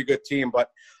very, very good team. But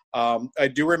I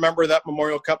do remember that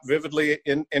Memorial Cup vividly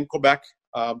in Quebec,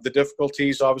 the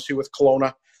difficulties obviously with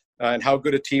Kelowna and how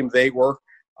good a team they were.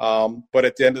 But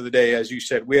at the end of the day, as you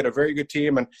said, we had a very good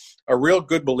team and a real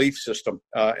good belief system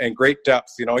and great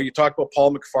depth. You talk about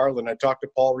Paul McFarland. I talked to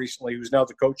Paul recently, who's now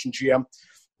the coach and GM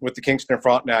with the Kingston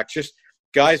Frontenacs. Just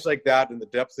guys like that in the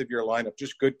depth of your lineup,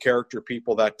 just good character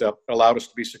people that allowed us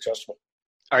to be successful.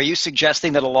 Are you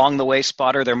suggesting that along the way,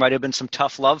 Spotter, there might have been some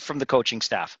tough love from the coaching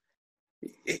staff?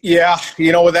 Yeah,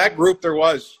 with that group there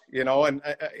was, and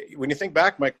when you think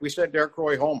back, Mike, we sent Derek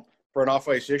Roy home for an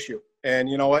off-ice issue. And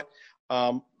you know what?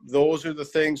 Those are the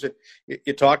things that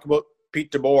you talk about.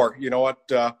 Pete DeBoer,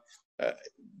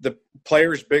 the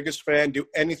player's biggest fan, do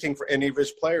anything for any of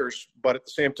his players. But at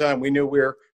the same time, we knew we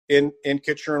were in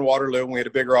Kitchener and Waterloo, and we had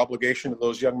a bigger obligation to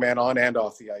those young men on and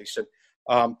off the ice.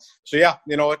 And so, yeah,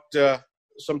 you know what,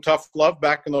 some tough love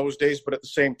back in those days, but at the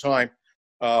same time,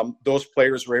 those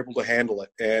players were able to handle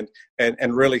it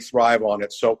and really thrive on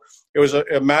it. So it was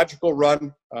a magical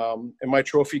run. In my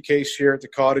trophy case here at the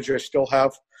cottage, I still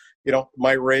have, you know,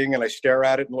 my ring, and I stare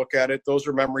at it and look at it. Those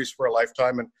are memories for a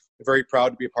lifetime, and I'm very proud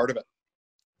to be a part of it.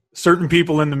 Certain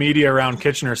people in the media around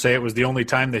Kitchener say it was the only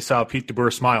time they saw Pete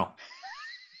DeBoer smile.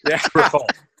 Yeah.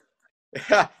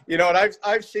 Yeah. You know, and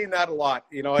I've seen that a lot.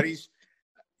 You know, and he's,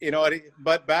 you know,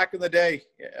 but back in the day,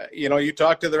 you know, you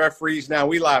talk to the referees now,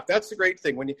 we laugh. That's the great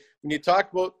thing. When you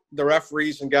talk about the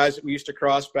referees and guys that we used to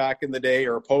cross back in the day,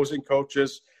 or opposing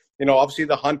coaches, you know, obviously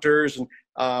the hunters, and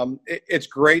it's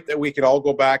great that we can all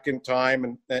go back in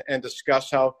time and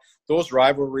discuss how those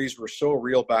rivalries were so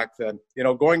real back then. You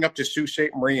know, going up to Sault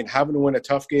Ste. Marie and having to win a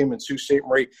tough game in Sault Ste.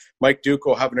 Marie, Mike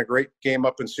Duco having a great game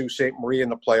up in Sault Ste. Marie in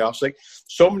the playoffs. Like,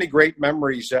 so many great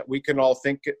memories that we can all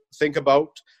think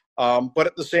about. But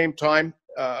at the same time,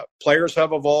 players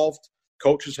have evolved,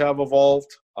 coaches have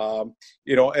evolved,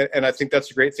 you know, and I think that's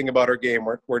the great thing about our game.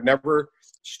 We're never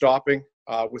stopping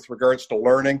with regards to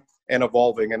learning and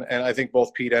evolving. And I think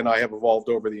both Pete and I have evolved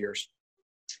over the years.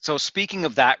 So speaking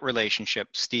of that relationship,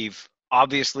 Steve,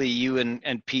 obviously you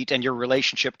and Pete and your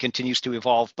relationship continues to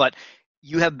evolve, but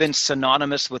you have been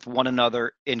synonymous with one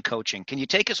another in coaching. Can you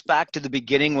take us back to the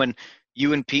beginning when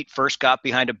you and Pete first got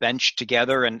behind a bench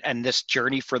together and this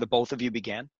journey for the both of you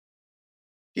began?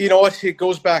 You know what? It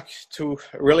goes back to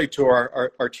really to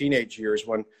our teenage years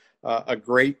when a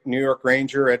great New York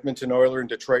Ranger, Edmonton Oiler, and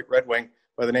Detroit Red Wing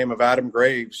by the name of Adam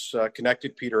Graves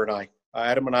connected Peter and I.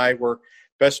 Adam and I were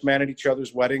best man at each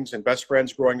other's weddings and best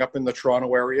friends growing up in the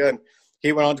Toronto area. And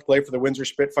he went on to play for the Windsor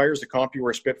Spitfires, the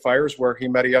CompuWare Spitfires, where he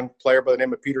met a young player by the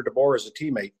name of Peter DeBoer as a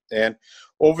teammate. And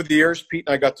over the years, Pete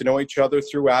and I got to know each other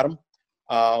through Adam.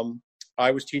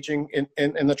 I was teaching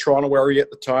in the Toronto area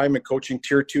at the time and coaching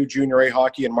Tier 2 Junior A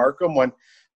hockey in Markham when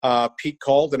Pete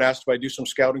called and asked if I do some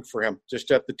scouting for him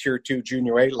just at the Tier 2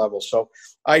 Junior A level. So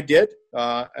I did,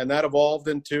 and that evolved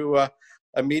into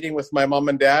a meeting with my mom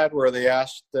and dad where they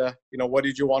asked, you know, what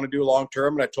did you want to do long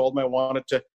term? And I told them I wanted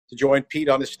to join Pete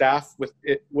on his staff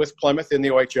with Plymouth in the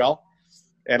OHL.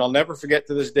 And I'll never forget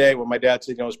to this day when my dad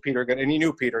said, you know, is Peter going to, and he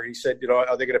knew Peter, he said, you know,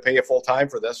 are they going to pay you full time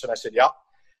for this? And I said, yeah.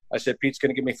 I said, Pete's going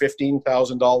to give me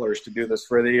 $15,000 to do this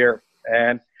for the year.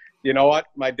 And you know what?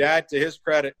 My dad, to his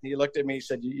credit, he looked at me, he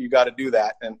said, you got to do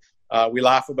that. And we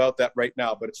laugh about that right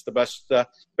now, but it's the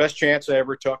best chance I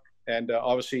ever took. And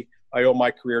obviously I owe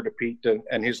my career to Pete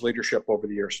and his leadership over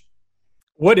the years.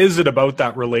 What is it about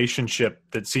that relationship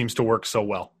that seems to work so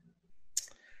well?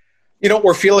 You know,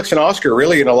 we're Felix and Oscar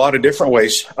really in a lot of different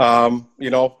ways. You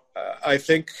know, I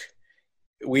think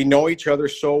we know each other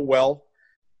so well.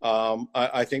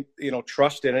 I think, you know,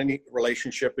 trust in any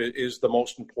relationship is the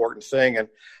most important thing. And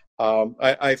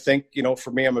I think, you know,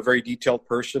 for me, I'm a very detailed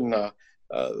person.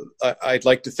 I'd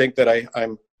like to think that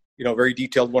I'm, you know, very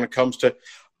detailed when it comes to,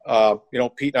 you know,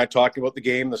 Pete and I talking about the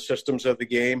game, the systems of the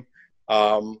game.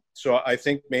 So I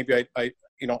think maybe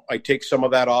I take some of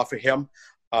that off of him.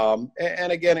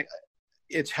 And again,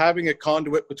 it's having a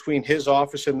conduit between his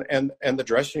office and the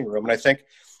dressing room. And I think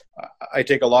I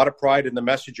take a lot of pride in the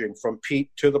messaging from Pete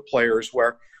to the players,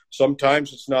 where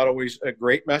sometimes it's not always a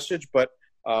great message, but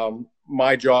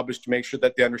my job is to make sure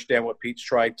that they understand what Pete's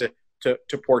trying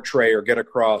to portray or get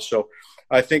across. So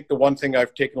I think the one thing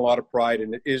I've taken a lot of pride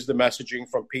in is the messaging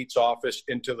from Pete's office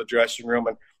into the dressing room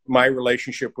and my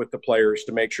relationship with the players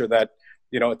to make sure that,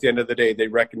 you know, at the end of the day, they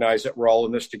recognize that we're all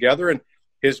in this together, and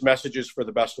his message is for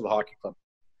the best of the hockey club.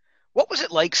 What was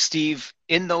it like, Steve,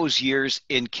 in those years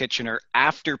in Kitchener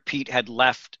after Pete had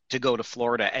left to go to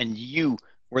Florida and you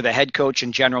were the head coach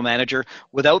and general manager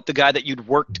without the guy that you'd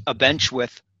worked a bench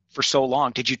with for so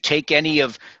long? Did you take any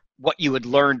of what you had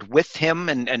learned with him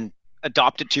and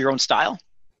adopt it to your own style?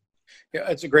 Yeah,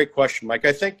 that's a great question, Mike.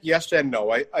 I think yes and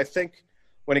no. I think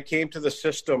when it came to the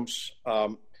systems,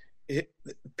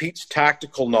 Pete's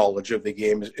tactical knowledge of the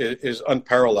game is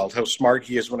unparalleled, how smart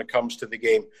he is when it comes to the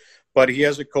game. But he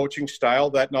has a coaching style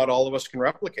that not all of us can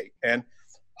replicate. And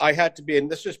I had to be,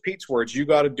 and this is Pete's words, you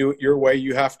got to do it your way.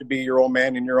 You have to be your own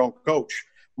man and your own coach.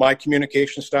 My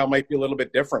communication style might be a little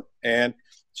bit different. And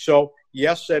so,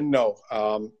 yes and no.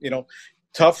 You know,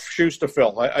 tough shoes to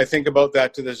fill. I think about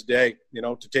that to this day. You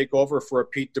know, to take over for a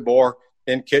Pete DeBoer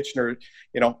in Kitchener,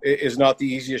 you know, is not the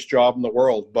easiest job in the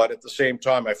world. But at the same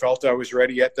time, I felt I was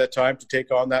ready at that time to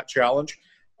take on that challenge.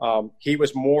 He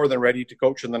was more than ready to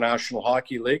coach in the National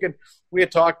Hockey League. And we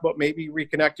had talked about maybe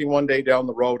reconnecting one day down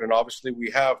the road, and obviously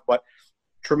we have. But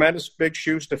tremendous big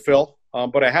shoes to fill.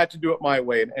 but I had to do it my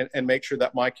way and make sure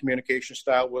that my communication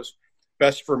style was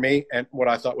best for me and what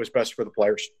I thought was best for the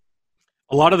players.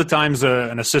 A lot of the times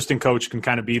an assistant coach can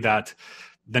kind of be the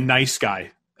nice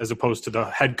guy, as opposed to the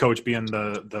head coach being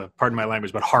the pardon my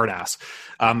language, but hard ass.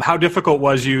 How difficult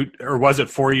was it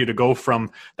for you to go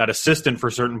from that assistant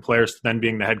for certain players to then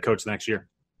being the head coach the next year?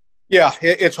 Yeah,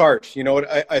 it's hard. You know,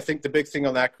 I think the big thing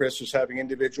on that, Chris, is having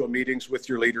individual meetings with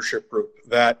your leadership group,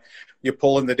 that you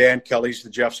pull in the Dan Kellys, the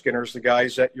Jeff Skinners, the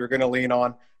guys that you're going to lean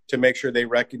on to make sure they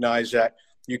recognize that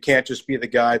you can't just be the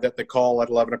guy that they call at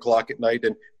 11 o'clock at night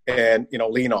and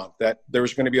lean on. That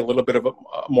there's going to be a little bit of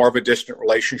more of a distant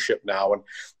relationship now. And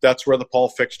that's where the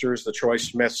Paul Fixters, the Troy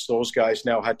Smiths, those guys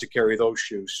now had to carry those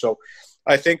shoes. So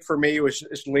I think for me, it was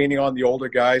just leaning on the older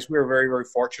guys. We were very, very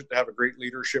fortunate to have a great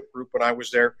leadership group when I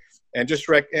was there, and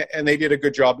and they did a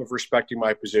good job of respecting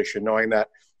my position, knowing that,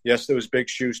 yes, there was big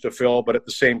shoes to fill, but at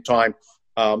the same time,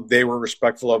 they were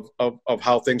respectful of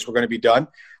how things were going to be done.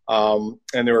 And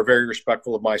they were very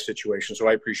respectful of my situation. So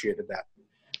I appreciated that.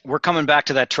 We're coming back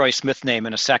to that Troy Smith name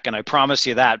in a second. I promise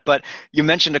you that. But you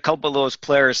mentioned a couple of those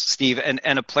players, Steve, and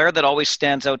a player that always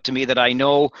stands out to me that I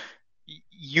know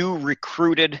you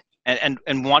recruited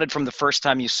and wanted from the first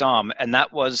time you saw him, and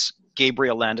that was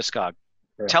Gabriel Landeskog.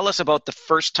 Right. Tell us about the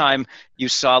first time you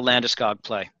saw Landeskog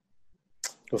play.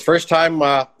 The first time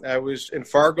I was in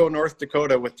Fargo, North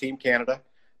Dakota with Team Canada.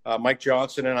 Mike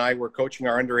Johnson and I were coaching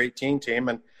our under-18 team,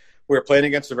 and we were playing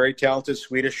against a very talented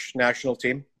Swedish national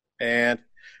team. And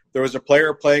there was a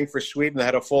player playing for Sweden that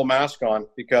had a full mask on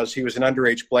because he was an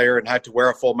underage player and had to wear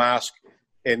a full mask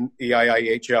in the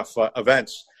IIHF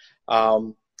events.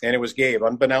 And it was Gabe.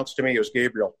 Unbeknownst to me, it was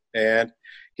Gabriel. And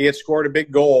he had scored a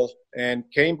big goal and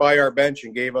came by our bench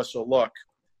and gave us a look.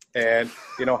 And,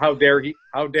 how dare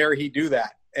he do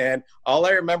that? And all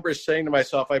I remember is saying to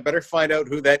myself, I better find out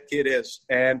who that kid is.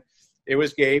 And it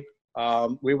was Gabe.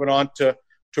 We went on to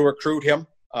recruit him.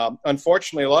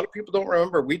 Unfortunately, a lot of people don't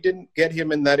remember, we didn't get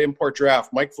him in that import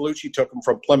draft. Mike Felucci took him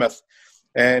from Plymouth,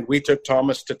 and we took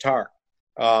Thomas Tatar.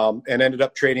 And ended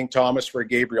up trading Thomas for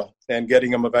Gabriel and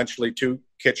getting him eventually to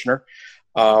Kitchener.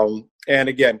 And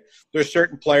again, there's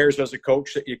certain players as a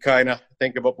coach that you kind of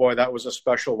think about, boy, that was a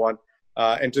special one.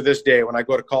 And to this day, when I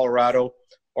go to Colorado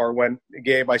or when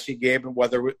I see Gabe,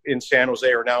 whether in San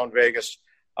Jose or now in Vegas,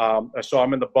 I saw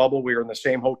him in the bubble. We were in the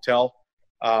same hotel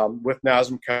with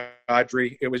Nazem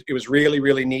Kadri. It was really,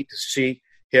 really neat to see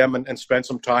him and spend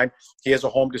some time. He has a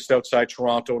home just outside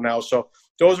Toronto now. So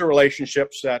those are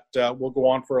relationships that will go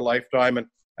on for a lifetime. And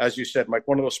as you said, Mike,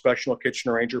 one of those special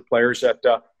Kitchener Ranger players that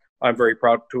I'm very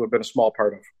proud to have been a small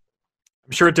part of.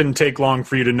 I'm sure it didn't take long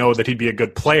for you to know that he'd be a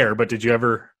good player, but did you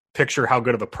ever picture how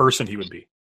good of a person he would be?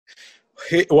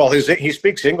 He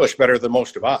speaks English better than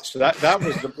most of us. So that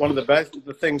was one of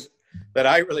the things that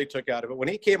I really took out of it. When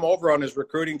he came over on his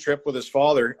recruiting trip with his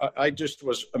father, I just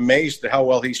was amazed at how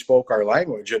well he spoke our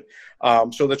language.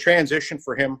 And so the transition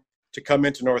for him to come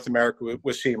into North America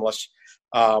was seamless.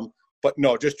 But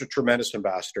no, just a tremendous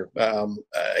ambassador.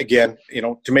 Again,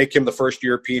 to make him the first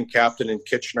European captain in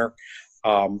Kitchener,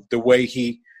 the way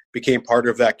he became part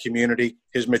of that community,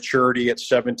 his maturity at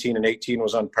 17 and 18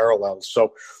 was unparalleled.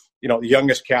 So, the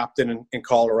youngest captain in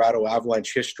Colorado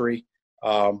Avalanche history.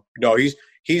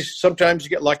 He's sometimes you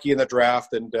get lucky in the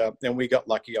draft, and we got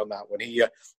lucky on that one. He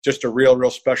just a real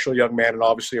special young man, and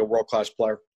obviously a world-class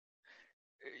player.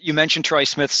 You mentioned Troy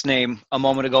Smith's name a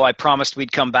moment ago. I promised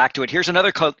we'd come back to it. Here's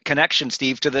another connection,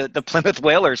 Steve, to the Plymouth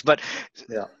Whalers. But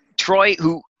yeah. Troy,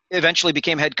 who eventually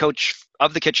became head coach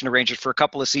of the Kitchener Rangers for a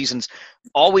couple of seasons,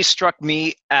 always struck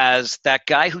me as that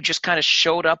guy who just kind of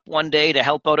showed up one day to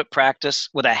help out at practice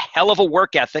with a hell of a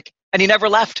work ethic, and he never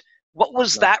left. What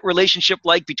was that relationship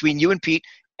like between you and Pete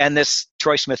and this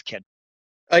Troy Smith kid?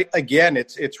 Again,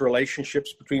 it's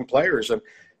relationships between players. And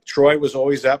Troy was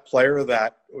always that player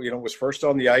that, was first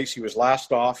on the ice. He was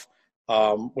last off,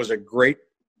 was a great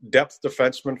depth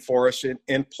defenseman for us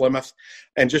in Plymouth,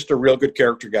 and just a real good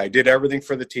character guy. Did everything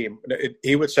for the team.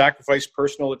 He would sacrifice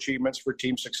personal achievements for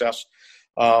team success,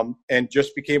 and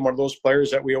just became one of those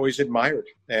players that we always admired.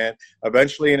 And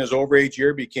eventually in his overage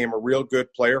year became a real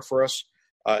good player for us.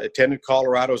 Attended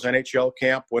Colorado's NHL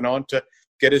camp, went on to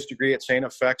get his degree at St.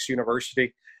 FX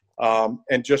University,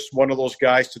 and just one of those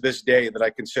guys to this day that I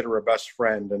consider a best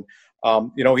friend. And,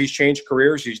 he's changed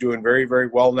careers. He's doing very, very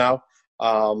well now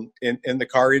in the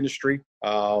car industry.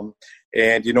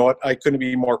 And you know what? I couldn't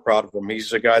be more proud of him.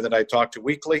 He's a guy that I talk to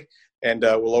weekly and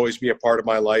will always be a part of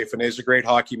my life, and is a great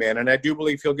hockey man. And I do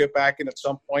believe he'll get back in at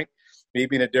some point,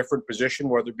 maybe in a different position,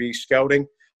 whether it be scouting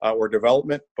or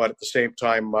development. But at the same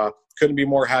time, couldn't be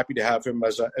more happy to have him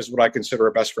as what I consider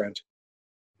a best friend.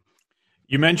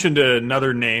 You mentioned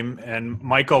another name, and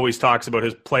Mike always talks about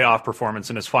his playoff performance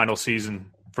in his final season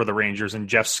for the Rangers, and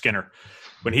Jeff Skinner.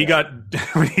 When he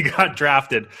got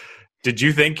drafted, did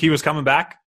you think he was coming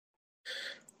back?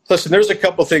 Listen, there's a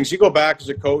couple things. You go back as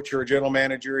a coach or a general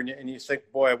manager, and you think,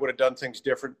 boy, I would have done things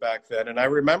different back then. And I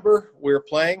remember we were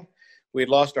playing. We had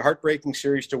lost a heartbreaking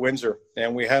series to Windsor,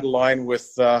 and we had a line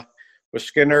with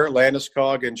Skinner,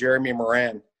 Landeskog, and Jeremy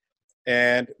Moran.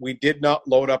 And we did not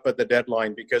load up at the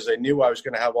deadline because I knew I was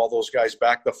going to have all those guys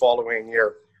back the following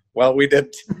year. Well, we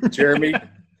didn't.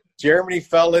 Jeremy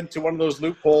fell into one of those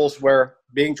loopholes where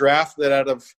being drafted out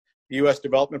of the U.S.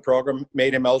 development program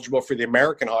made him eligible for the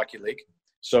American Hockey League.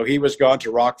 So he was gone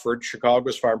to Rockford,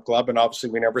 Chicago's farm club, and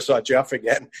obviously we never saw Jeff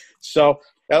again. So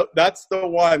that's the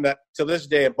one that to this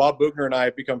day, and Bob Bugner and I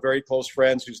have become very close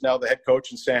friends, who's now the head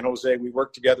coach in San Jose. We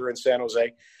worked together in San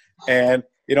Jose. And,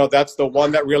 that's the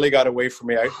one that really got away from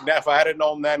me. If I had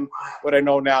known then what I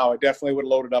know now, I definitely would have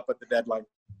loaded up at the deadline.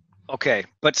 Okay,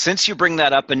 but since you bring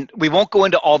that up, and we won't go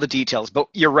into all the details, but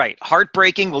you're right.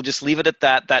 Heartbreaking, we'll just leave it at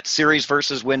that series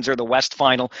versus Windsor, the West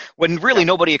Final, when really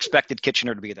nobody expected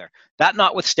Kitchener to be there. That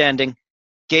notwithstanding,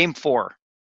 Game 4,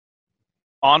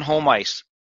 on home ice.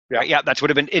 Yeah, that would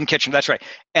have been in Kitchener, that's right.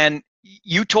 And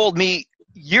you told me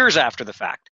years after the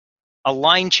fact, a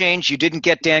line change, you didn't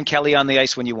get Dan Kelly on the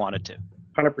ice when you wanted to.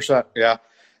 100%, yeah.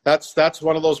 That's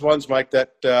one of those ones, Mike,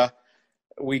 that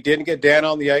we didn't get Dan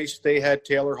on the ice. They had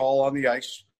Taylor Hall on the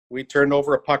ice. We turned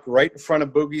over a puck right in front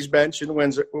of Boogie's bench in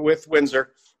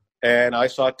Windsor, and I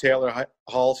saw Taylor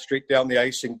Hall streak down the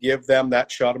ice and give them that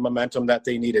shot of momentum that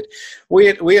they needed. We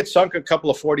had sunk a couple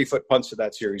of 40-foot punts in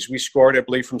that series. We scored, I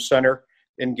believe, from center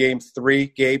in Game 3.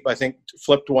 Gabe, I think,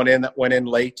 flipped one in that went in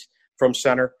late from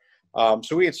center.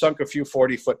 So we had sunk a few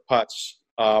 40-foot putts.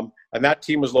 And that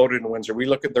team was loaded in Windsor. We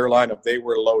look at their lineup. They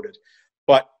were loaded.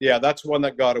 But, yeah, that's one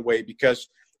that got away because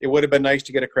it would have been nice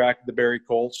to get a crack at the Barrie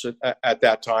Colts at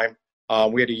that time.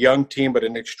 We had a young team, but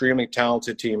an extremely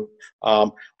talented team.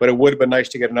 But it would have been nice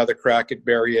to get another crack at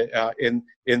Barrie in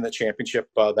the championship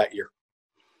that year.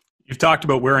 You've talked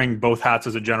about wearing both hats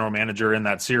as a general manager in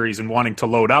that series and wanting to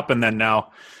load up, and then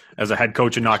now as a head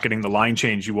coach and not getting the line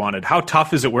change you wanted. How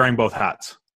tough is it wearing both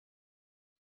hats?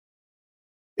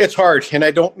 It's hard, and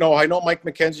I don't know. I know Mike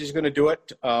McKenzie's going to do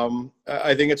it.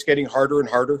 I think it's getting harder and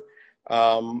harder.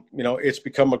 It's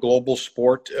become a global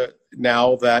sport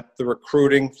now that the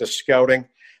recruiting, the scouting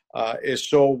is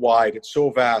so wide. It's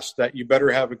so vast that you better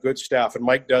have a good staff, and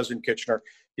Mike does in Kitchener.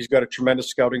 He's got a tremendous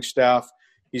scouting staff.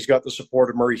 He's got the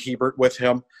support of Murray Hebert with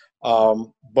him.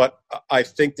 But I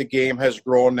think the game has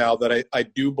grown now that I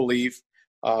do believe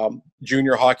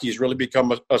junior hockey has really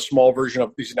become a small version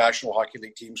of these National Hockey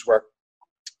League teams where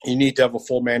you need to have a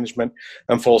full management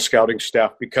and full scouting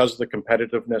staff because of the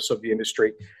competitiveness of the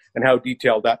industry and how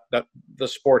detailed that the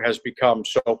sport has become.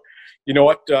 So, you know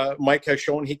what? Mike has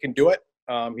shown he can do it.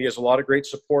 He has a lot of great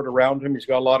support around him. He's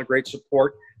got a lot of great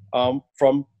support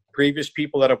from previous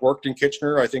people that have worked in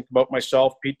Kitchener. I think about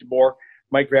myself, Pete DeBoer,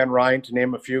 Mike Van Ryn, to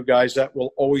name a few guys that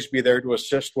will always be there to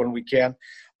assist when we can.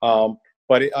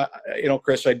 But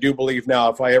Chris, I do believe now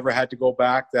if I ever had to go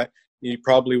back that you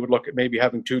probably would look at maybe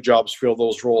having two jobs fill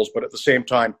those roles. But at the same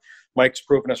time, Mike's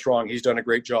proven us wrong. He's done a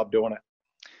great job doing it.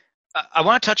 I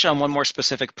want to touch on one more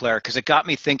specific player because it got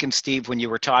me thinking, Steve, when you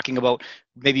were talking about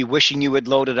maybe wishing you had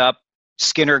loaded up.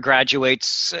 Skinner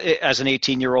graduates as an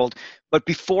 18-year-old. But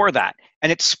before that,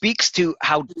 and it speaks to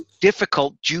how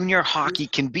difficult junior hockey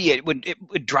can be. It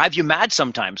would drive you mad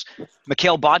sometimes.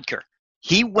 Mikhail Bodker,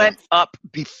 he went up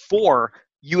before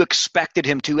you expected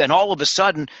him to, and all of a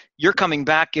sudden you're coming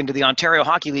back into the Ontario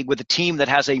Hockey League with a team that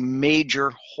has a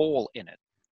major hole in it.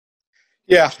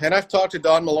 Yeah, and I've talked to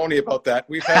Don Maloney about that.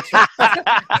 We have.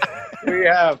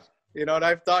 And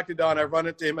I've talked to Don. I've run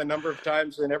into him a number of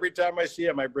times, and every time I see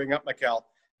him, I bring up Mikhail.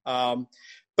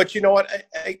 But you know what?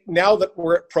 Now that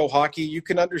we're at pro hockey, you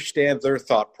can understand their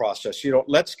thought process.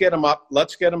 Let's get him up.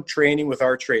 Let's get him training with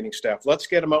our training staff. Let's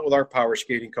get him out with our power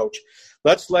skating coach.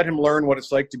 Let's let him learn what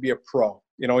it's like to be a pro.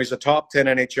 He's a top 10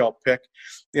 NHL pick.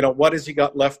 What has he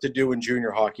got left to do in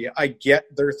junior hockey? I get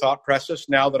their thought process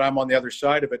now that I'm on the other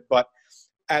side of it. But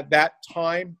at that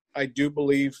time, I do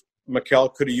believe Mikhail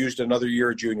could have used another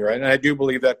year of junior. And I do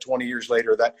believe that 20 years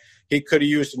later that he could have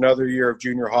used another year of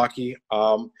junior hockey,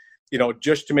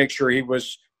 just to make sure he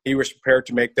was prepared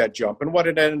to make that jump. And what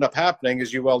had ended up happening,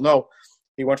 as you well know,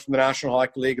 he went from the National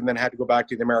Hockey League and then had to go back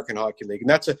to the American Hockey League. And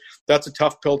that's a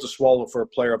tough pill to swallow for a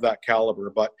player of that caliber.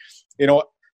 But,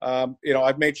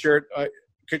 I've made sure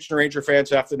Kitchener Ranger fans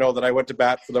have to know that I went to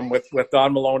bat for them with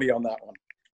Don Maloney on that one.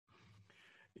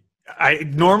 I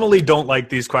normally don't like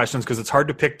these questions because it's hard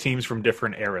to pick teams from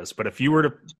different eras. But if you were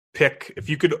to pick, if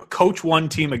you could coach one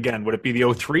team again, would it be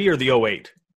the 03 or the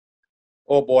 08?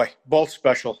 Oh boy, both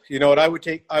special. You know what? I would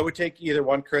take either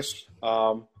one, Chris.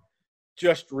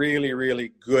 Just really,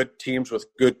 really good teams with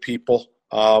good people.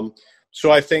 So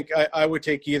I think I would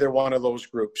take either one of those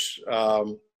groups.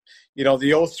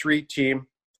 The 03 team,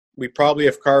 we probably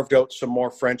have carved out some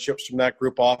more friendships from that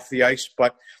group off the ice.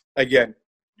 But again,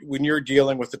 when you're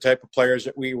dealing with the type of players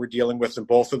that we were dealing with in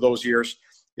both of those years,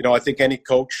 I think any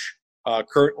coach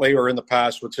currently or in the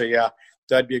past would say, yeah,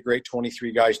 that'd be a great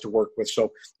 23 guys to work with.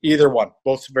 So either one,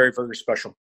 both very, very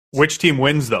special. Which team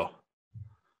wins, though,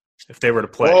 if they were to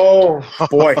play? Oh,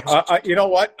 boy. You know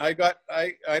what? I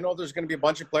know there's going to be a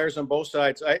bunch of players on both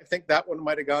sides. I think that one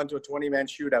might have gone to a 20-man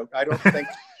shootout. I don't think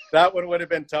 – that one would have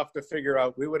been tough to figure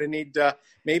out. We would have need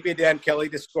maybe Dan Kelly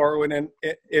to score in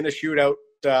a shootout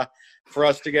for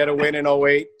us to get a win in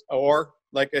 08. Or,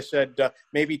 like I said,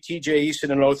 maybe TJ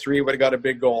Easton in 03 would have got a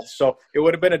big goal. So it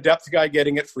would have been a depth guy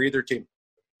getting it for either team.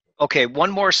 Okay,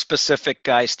 one more specific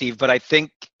guy, Steve, but I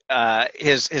think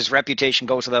his reputation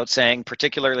goes without saying,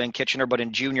 particularly in Kitchener, but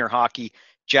in junior hockey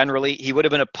generally. He would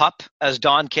have been a pup, as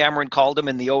Don Cameron called him,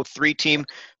 in the 03 team,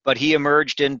 but he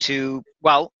emerged into,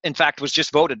 well, in fact, was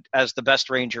just voted as the best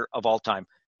Ranger of all time,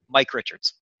 Mike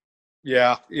Richards.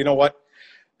 Yeah, you know what?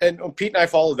 And Pete and I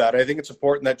followed that. I think it's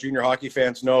important that junior hockey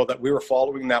fans know that we were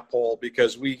following that poll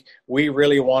because we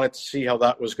really wanted to see how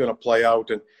that was going to play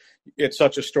out. And it's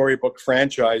such a storybook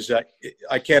franchise that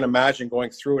I can't imagine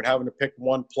going through and having to pick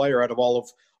one player out of all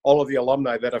of the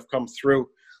alumni that have come through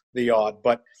the odd.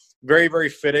 But very, very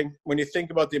fitting. When you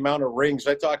think about the amount of rings,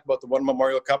 I talk about the one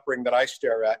Memorial Cup ring that I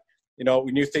stare at.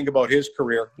 When you think about his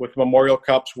career with Memorial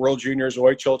Cups, World Juniors,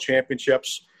 OHL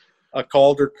Championships, a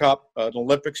Calder Cup, an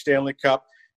Olympic Stanley Cup,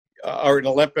 or an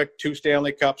Olympic, 2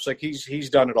 Stanley Cups, like he's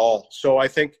done it all. So I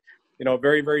think,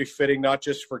 very, very fitting, not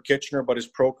just for Kitchener, but his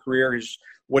pro career,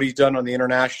 what he's done on the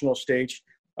international stage.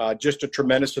 Just a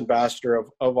tremendous ambassador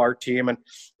of our team. And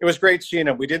it was great seeing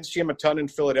him. We didn't see him a ton in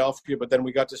Philadelphia, but then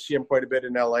we got to see him quite a bit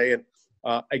in LA. And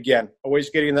again,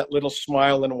 always getting that little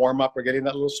smile in warm up or getting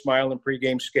that little smile in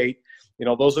pregame skate.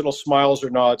 Those little smiles or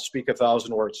nods speak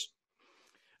 1,000 words.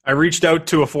 I reached out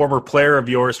to a former player of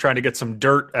yours trying to get some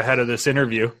dirt ahead of this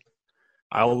interview.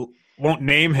 I won't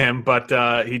name him,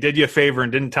 but he did you a favor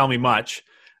and didn't tell me much.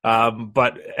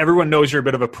 But everyone knows you're a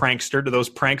bit of a prankster. Do those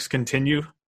pranks continue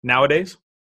nowadays?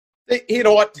 You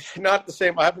know what? Not the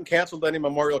same. I haven't canceled any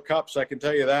Memorial Cups, I can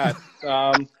tell you that.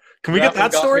 Can we get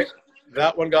that story?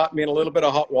 That one got me in a little bit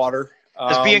of hot water.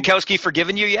 Has Biankowski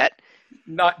forgiven you yet?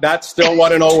 Not. That's still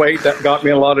one in 08 that got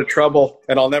me in a lot of trouble,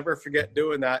 and I'll never forget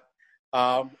doing that.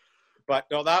 But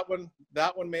no, that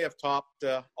one may have topped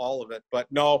all of it. But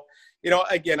no,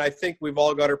 again, I think we've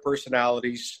all got our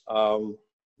personalities.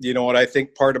 What I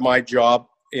think part of my job,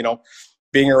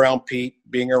 being around Pete,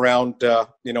 being around,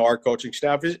 our coaching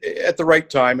staff is at the right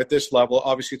time at this level.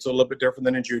 Obviously, it's a little bit different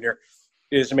than in junior,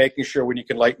 is making sure when you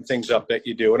can lighten things up that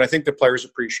you do. And I think the players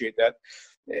appreciate that.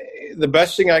 The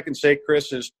best thing I can say,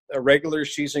 Chris, is a regular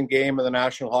season game in the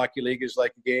National Hockey League is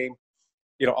like a game,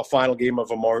 a final game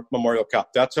of a Memorial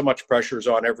Cup. That's how much pressure is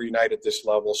on every night at this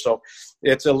level. So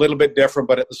it's a little bit different,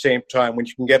 but at the same time, when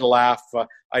you can get a laugh,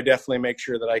 I definitely make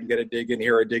sure that I can get a dig in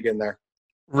here or a dig in there.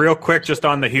 Real quick, just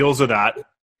on the heels of that,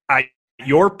 at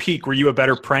your peak, were you a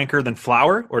better pranker than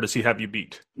Flower, or does he have you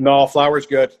beat? No, Flower's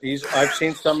good. I've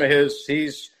seen some of his.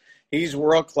 He's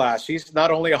world class. He's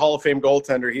not only a Hall of Fame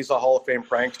goaltender, he's a Hall of Fame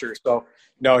prankster. So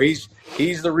no, he's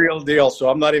the real deal. So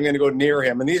I'm not even going to go near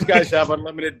him. And these guys have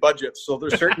unlimited budgets, so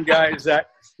there's certain guys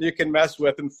that you can mess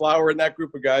with. And Flower in that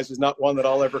group of guys is not one that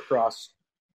I'll ever cross.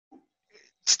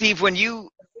 Steve, when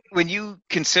you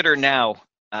consider now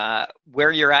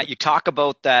where you're at, you talk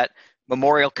about that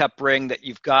Memorial Cup ring that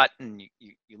you've got and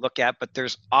you look at, but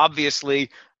there's obviously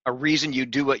a reason you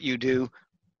do what you do.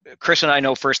 Chris and I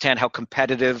know firsthand how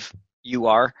competitive you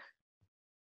are.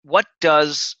 What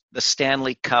does the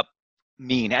Stanley Cup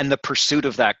mean and the pursuit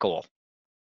of that goal?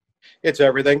 It's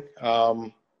everything.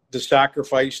 The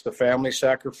sacrifice, the family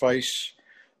sacrifice,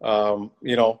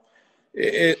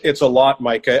 it's a lot,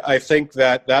 Mike. I think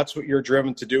that's what you're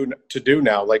driven to do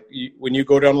now. Like when you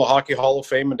go down to the Hockey Hall of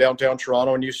Fame in downtown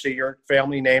Toronto and you see your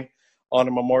family name on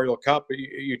a Memorial Cup,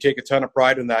 you take a ton of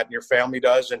pride in that, and your family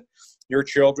does, and your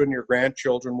children, your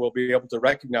grandchildren will be able to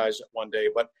recognize it one day.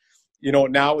 But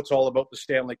now it's all about the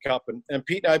Stanley Cup, and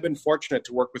Pete and I have been fortunate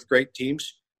to work with great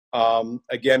teams.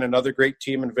 Again, another great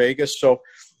team in Vegas. So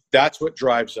that's what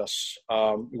drives us.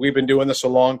 We've been doing this a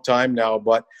long time now,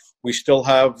 but we still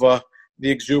have the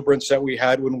exuberance that we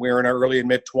had when we were in our early and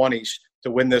mid-20s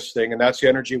to win this thing. And that's the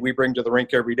energy we bring to the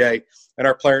rink every day. And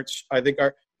our players, I think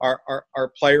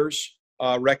our players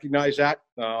recognize that.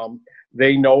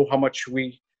 They know how much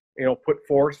we, put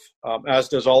forth, as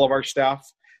does all of our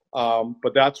staff.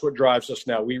 But that's what drives us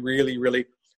now. We really, really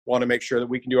want to make sure that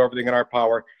we can do everything in our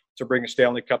power to bring a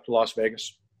Stanley Cup to Las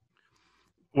Vegas.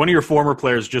 One of your former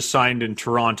players just signed in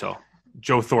Toronto,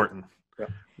 Joe Thornton. Yeah.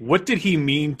 What did he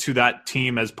mean to that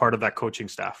team as part of that coaching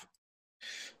staff?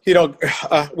 We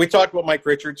talked about Mike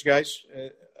Richards, guys.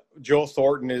 Joe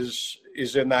Thornton is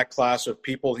in that class of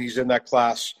people. He's in that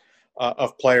class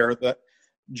of player. That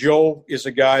Joe is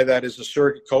a guy that is a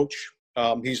surrogate coach.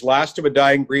 He's last of a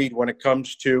dying breed when it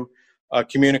comes to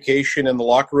communication in the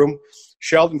locker room.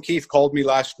 Sheldon Keefe called me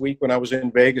last week when I was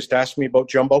in Vegas to ask me about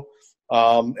Jumbo.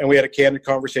 And we had a candid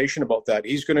conversation about that.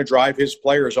 He's going to drive his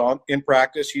players on in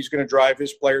practice. He's going to drive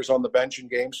his players on the bench in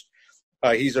games.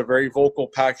 He's a very vocal,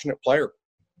 passionate player.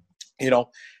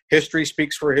 History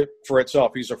speaks for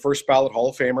itself. He's a first ballot Hall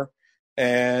of Famer.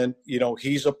 And,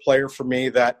 he's a player for me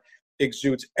that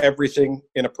exudes everything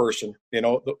in a person.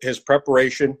 His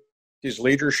preparation, his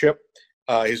leadership,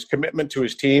 his commitment to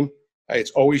his team.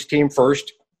 It's always team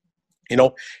first.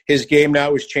 His game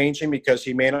now is changing because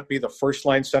he may not be the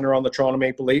first-line center on the Toronto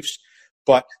Maple Leafs,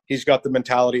 but he's got the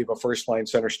mentality of a first-line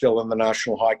center still in the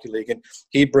National Hockey League, and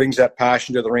he brings that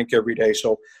passion to the rink every day.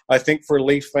 So I think for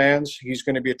Leaf fans, he's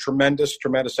going to be a tremendous,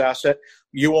 tremendous asset.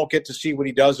 You won't get to see what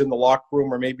he does in the locker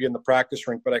room or maybe in the practice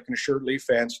rink, but I can assure Leaf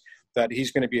fans that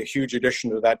he's going to be a huge addition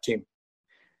to that team.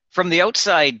 From the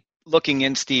outside looking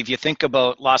in, Steve, you think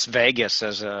about Las Vegas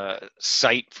as a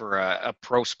site for a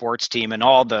pro sports team and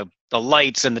all the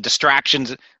lights and the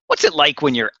distractions. What's it like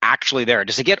when you're actually there?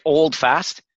 Does it get old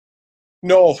fast?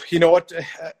 No. You know what?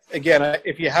 Again,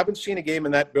 if you haven't seen a game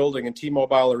in that building in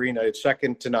T-Mobile Arena, it's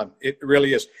second to none. It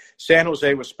really is. San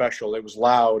Jose was special. It was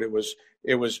loud. It was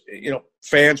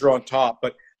fans are on top.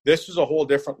 But this is a whole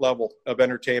different level of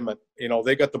entertainment.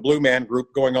 They got the Blue Man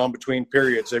Group going on between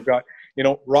periods. They've got,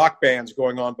 rock bands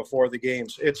going on before the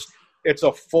games. It's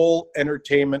a full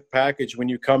entertainment package when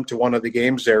you come to one of the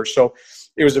games there. So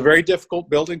it was a very difficult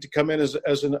building to come in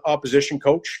as an opposition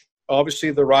coach.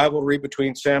 Obviously, the rivalry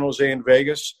between San Jose and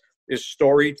Vegas is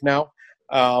storied now.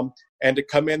 And to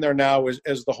come in there now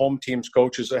as the home team's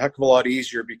coach is a heck of a lot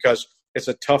easier because it's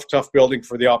a tough building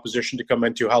for the opposition to come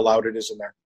into, how loud it is in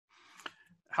there.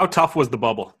 How tough was the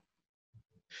bubble?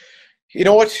 You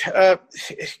know what,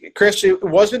 Chris, it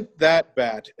wasn't that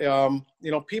bad.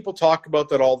 People talk about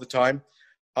that all the time.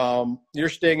 You're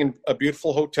staying in a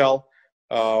beautiful hotel,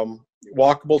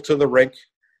 walkable to the rink.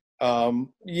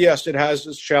 Yes, it has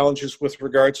its challenges with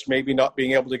regards to maybe not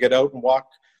being able to get out and walk,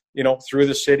 through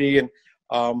the city. And,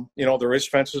 there is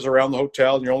fences around the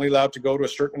hotel and you're only allowed to go to a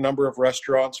certain number of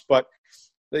restaurants. But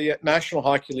the National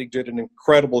Hockey League did an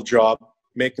incredible job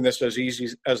making this as easy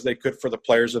as they could for the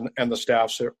players and the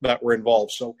staffs that were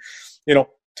involved. So,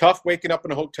 tough waking up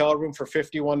in a hotel room for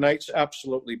 51 nights,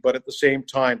 absolutely. But at the same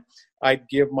time, I'd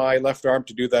give my left arm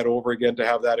to do that over again, to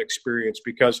have that experience,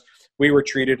 because we were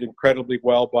treated incredibly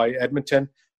well by Edmonton.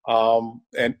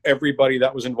 And everybody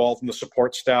that was involved in the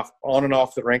support staff on and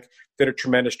off the rink did a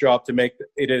tremendous job to make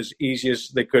it as easy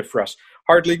as they could for us.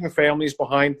 Hard leaving families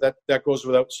behind, that goes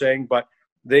without saying, but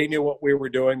they knew what we were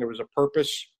doing. There was a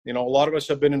purpose. A lot of us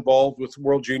have been involved with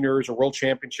World Juniors or World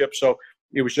Championships, so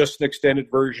it was just an extended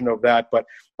version of that. But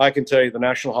I can tell you, the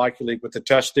National Hockey League, with the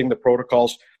testing, the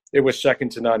protocols, it was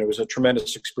second to none. It was a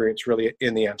tremendous experience, really,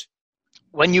 in the end.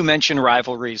 When you mention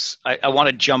rivalries, I want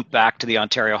to jump back to the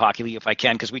Ontario Hockey League if I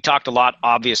can, because we talked a lot,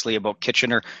 obviously, about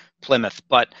Kitchener-Plymouth,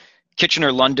 but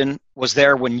Kitchener-London was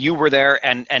there when you were there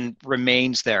and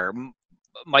remains there.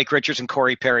 Mike Richards and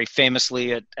Corey Perry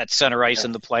famously at center ice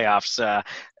in the playoffs,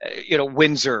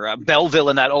 Windsor, Belleville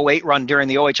in that 08 run during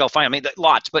the OHL final. I mean,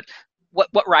 lots, but what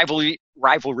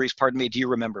rivalries, do you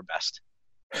remember best?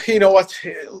 You know what?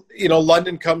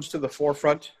 London comes to the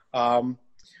forefront.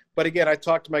 But again, I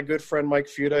talked to my good friend Mike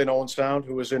Fuda in Owen Sound,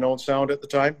 who was in Owen Sound at the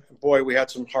time. Boy, we had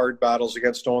some hard battles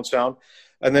against Owen Sound.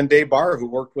 And then Dave Barr, who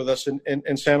worked with us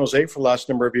in San Jose for the last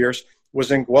number of years,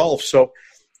 was in Guelph. So,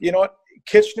 you know what?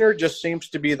 Kitchener just seems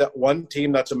to be that one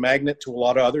team that's a magnet to a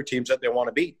lot of other teams that they want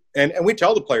to beat. And we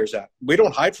tell the players that. We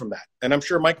don't hide from that. And I'm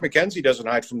sure Mike McKenzie doesn't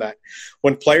hide from that.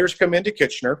 When players come into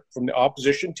Kitchener from the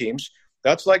opposition teams,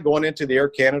 that's like going into the Air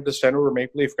Canada Centre or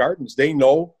Maple Leaf Gardens. They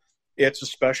know it's a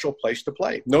special place to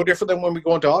play. No different than when we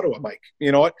go into Ottawa, Mike.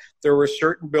 You know what? There were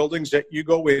certain buildings that you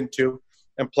go into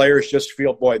and players just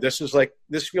feel, boy, this feels like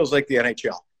the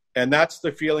NHL. And that's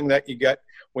the feeling that you get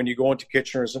when you go into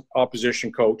Kitchener as an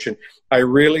opposition coach. And I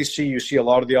really see a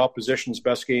lot of the opposition's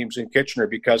best games in Kitchener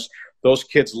because those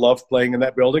kids love playing in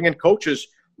that building and coaches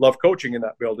love coaching in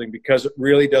that building because it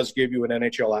really does give you an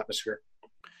NHL atmosphere.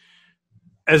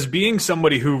 as being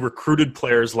somebody who recruited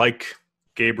players like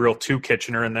Gabriel to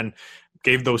Kitchener and then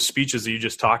gave those speeches that you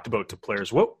just talked about to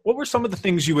players, what were some of the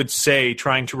things you would say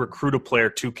trying to recruit a player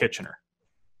to Kitchener?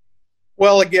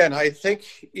 Well, again, I think,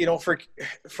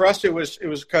 for us, it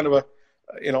was kind of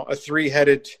a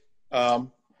three-headed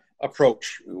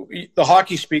approach. The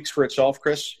hockey speaks for itself,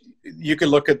 Chris. You can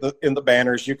look at in the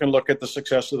banners, you can look at the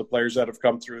success of the players that have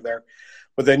come through there,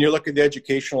 but then you look at the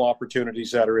educational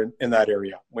opportunities that are in that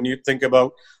area. When you think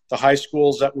about the high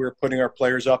schools that we're putting our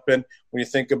players up in, when you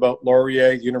think about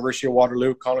Laurier, University of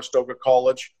Waterloo, Conestoga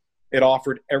College, it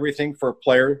offered everything for a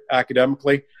player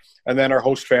academically. And then our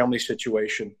host family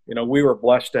situation. We were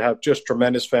blessed to have just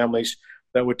tremendous families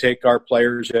that would take our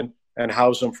players in and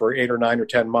house them for 8 or 9 or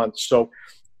 10 months. So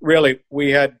really,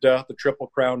 we had the triple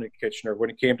crown in Kitchener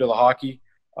when it came to the hockey,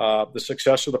 the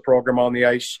success of the program on the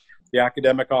ice, the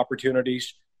academic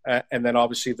opportunities, and then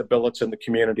obviously the billets in the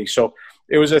community. So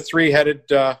it was a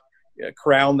three-headed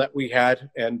crown that we had,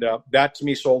 and that to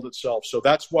me sold itself. So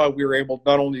that's why we were able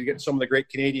not only to get some of the great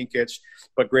Canadian kids,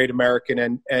 but great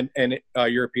American and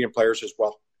European players as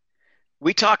well.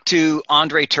 We talked to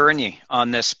Andre Tourigny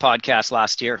on this podcast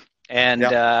last year, and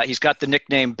he's got the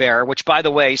nickname Bear, which, by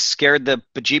the way, scared the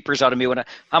bejeepers out of me. How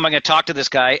am I going to talk to this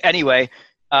guy? Anyway,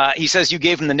 he says you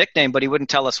gave him the nickname, but he wouldn't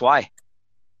tell us why.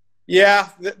 Yeah,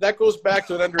 that goes back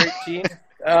to an under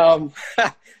 18.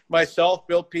 Myself,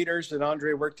 Bill Peters, and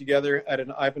Andre worked together at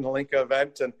an Ivan Halinka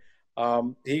event,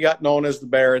 and he got known as the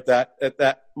Bear at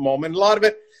that moment. A lot of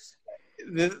it,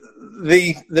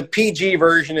 the PG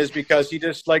version is because he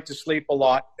just liked to sleep a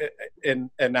lot and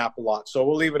nap a lot. So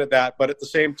we'll leave it at that. But at the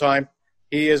same time,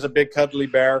 he is a big cuddly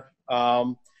bear.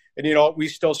 And we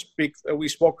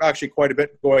spoke actually quite a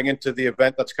bit going into the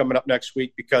event that's coming up next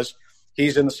week because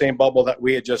he's in the same bubble that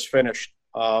we had just finished.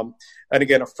 And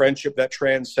again, a friendship that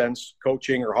transcends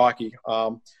coaching or hockey.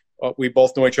 We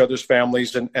both know each other's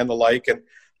families and the like. And,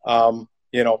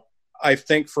 I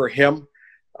think for him,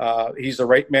 he's the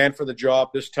right man for the job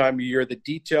this time of year. The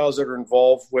details that are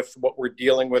involved with what we're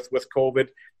dealing with COVID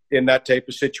in that type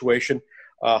of situation.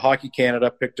 Hockey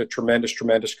Canada picked a tremendous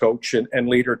coach and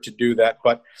leader to do that.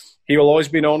 But he will always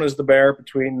be known as the Bear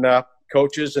between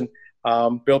coaches, and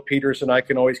Bill Peters and I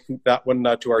can always keep that one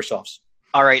to ourselves.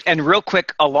 All right. And real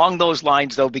quick, along those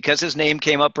lines, though, because his name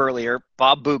came up earlier,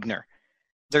 Bob Boughner.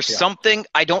 There's something,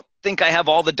 I don't think I have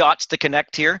all the dots to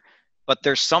connect here, but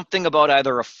there's something about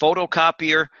either a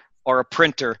photocopier or a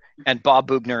printer and Bob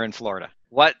Boughner in Florida.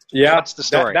 What's the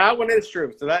story? That one is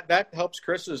true. So that helps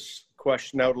Chris's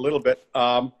question out a little bit.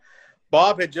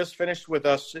 Bob had just finished with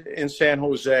us in San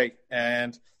Jose,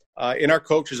 and in our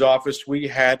coach's office, we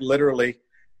had literally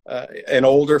an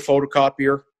older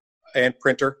photocopier and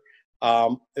printer.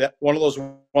 One of those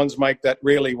ones, Mike, that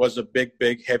really was a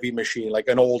big, heavy machine, like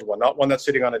an old one, not one that's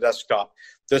sitting on a desktop.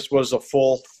 This was a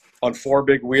full on 4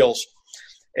 big wheels.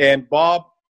 And Bob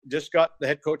just got the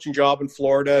head coaching job in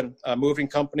Florida, and a moving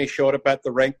company showed up at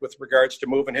the rink with regards to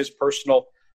moving his personal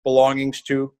belongings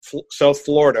to South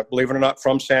Florida, believe it or not,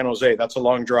 from San Jose. That's a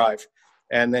long drive.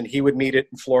 And then he would meet it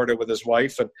in Florida with his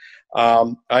wife. And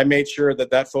I made sure that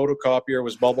photocopier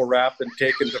was bubble wrapped and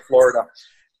taken to Florida.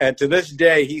 And to this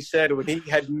day, he said when he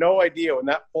had no idea when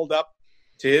that pulled up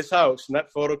to his house and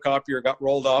that photocopier got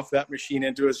rolled off that machine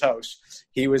into his house,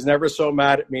 he was never so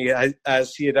mad at me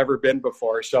as he had ever been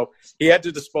before. So he had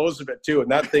to dispose of it too,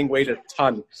 and that thing weighed a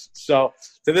ton. So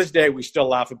to this day, we still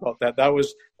laugh about that. That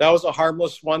was a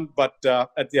harmless one, but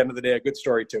at the end of the day, a good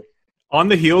story too. On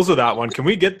the heels of that one, can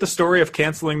we get the story of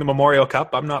canceling the Memorial Cup?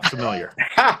 I'm not familiar.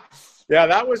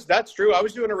 Yeah, that's true. I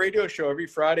was doing a radio show every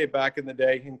Friday back in the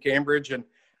day in Cambridge, and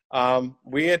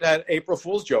we had April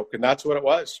Fool's joke, and that's what it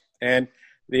was. And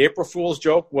the April Fool's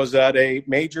joke was that a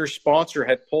major sponsor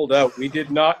had pulled out. We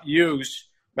did not use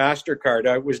MasterCard.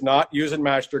 I was not using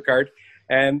MasterCard.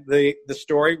 And the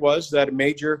story was that a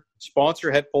major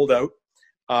sponsor had pulled out.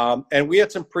 And we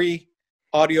had some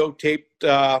pre-audio taped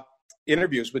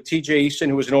interviews with TJ Easton,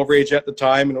 who was an overage at the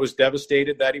time and was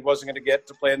devastated that he wasn't going to get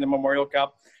to play in the Memorial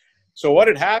Cup. So what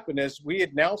had happened is we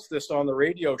announced this on the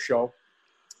radio show,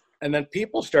 and then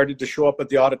people started to show up at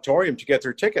the auditorium to get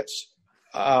their tickets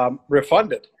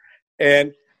refunded.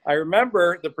 And I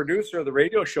remember the producer of the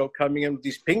radio show coming in with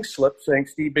these pink slips saying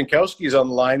Steve Binkowski is on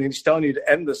the line and he's telling you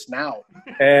to end this now.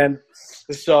 And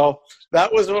so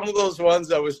that was one of those ones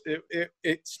that was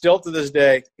it still to this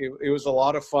day. It was a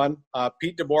lot of fun.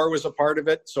 Pete DeBoer was a part of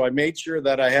it, so I made sure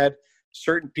that I had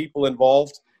certain people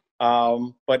involved.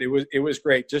 But it was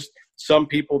great. Just some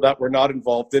people that were not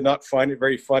involved did not find it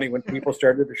very funny when people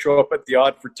started to show up at the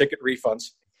odd for ticket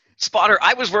refunds. Spotter,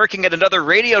 I was working at another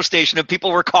radio station and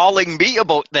people were calling me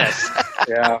about this.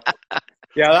 Yeah,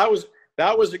 that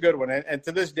that was a good one. And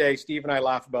to this day, Steve and I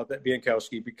laugh about that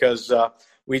Biankowski because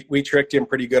we tricked him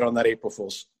pretty good on that April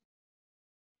Fool's.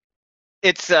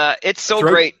 It's so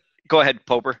great. Go ahead,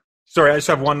 Poper. Sorry, I just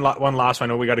have one last one.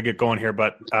 I know we got to get going here,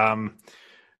 but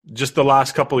just the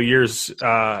last couple of years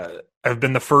have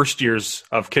been the first years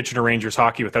of Kitchener Rangers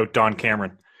hockey without Don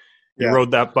Cameron. You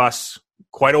rode that bus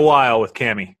quite a while with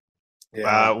Cammy.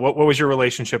 Yeah. What was your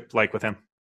relationship like with him?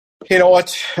 You know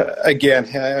what? Again,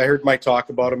 I heard Mike talk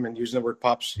about him and using the word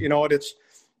pops. You know what? It's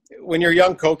when you're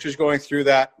young coaches going through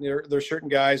that, there's certain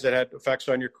guys that had effects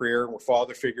on your career, were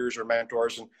father figures or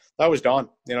mentors, and that was Don.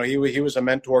 You know, he was a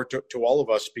mentor to all of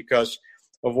us because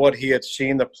of what he had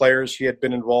seen, the players he had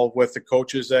been involved with, the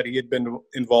coaches that he had been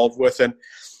involved with, and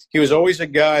he was always a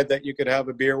guy that you could have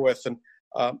a beer with and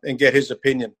get his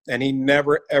opinion. And he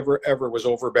never, ever, ever was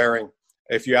overbearing.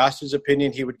 If you asked his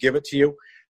opinion, he would give it to you.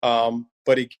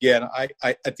 But again, I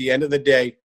at the end of the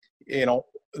day, you know,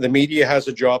 the media has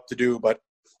a job to do, but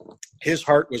his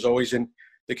heart was always in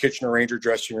the Kitchener Ranger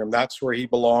dressing room. That's where he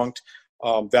belonged.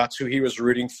 That's who he was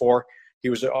rooting for. He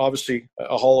was obviously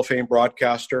a Hall of Fame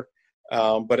broadcaster,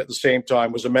 but at the same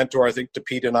time was a mentor, I think, to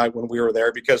Pete and I when we were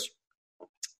there, because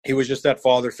he was just that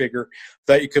father figure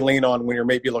that you can lean on when you're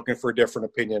maybe looking for a different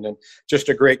opinion. And just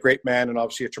a great, great man, and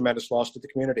obviously a tremendous loss to the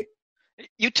community.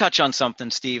 You touch on something,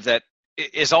 Steve, that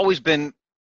has always been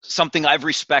something I've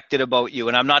respected about you,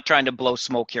 and I'm not trying to blow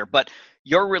smoke here, but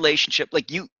your relationship, like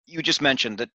you just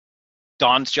mentioned that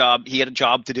Don's job, he had a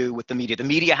job to do with the media. The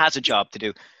media has a job to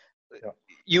do. Yeah.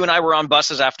 You and I were on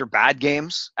buses after bad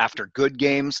games, after good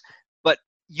games, but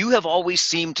you have always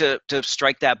seemed to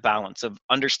strike that balance of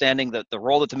understanding the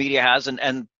role that the media has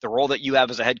and the role that you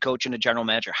have as a head coach and a general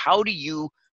manager. How do you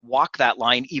walk that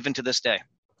line even to this day?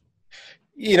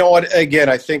 You know what? Again,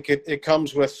 I think it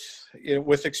comes with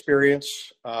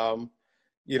experience.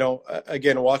 You know,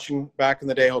 again, watching back in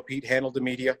the day how Pete handled the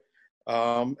media,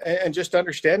 and just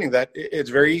understanding that it's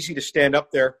very easy to stand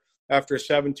up there after a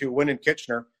 7-2 win in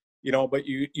Kitchener, you know, but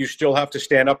you still have to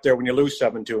stand up there when you lose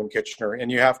 7-2 in Kitchener,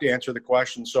 and you have to answer the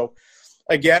question. So,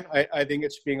 again, I think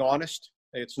it's being honest.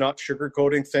 It's not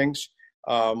sugarcoating things.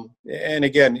 And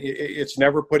again, it's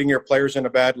never putting your players in a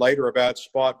bad light or a bad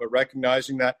spot, but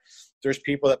recognizing that there's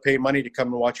people that pay money to come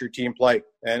and watch your team play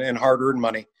and hard-earned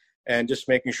money, and just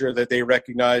making sure that they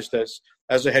recognized as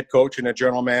a head coach and a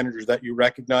general manager that you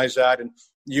recognize that and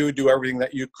you do everything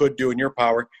that you could do in your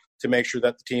power to make sure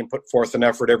that the team put forth an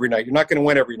effort every night. You're not going to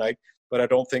win every night, but I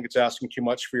don't think it's asking too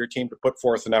much for your team to put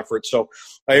forth an effort. So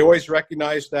I always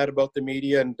recognize that about the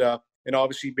media, and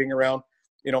obviously being around,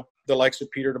 you know, the likes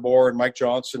of Peter DeBoer and Mike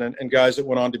Johnson and guys that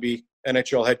went on to be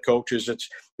NHL head coaches. It's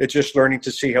just learning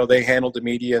to see how they handle the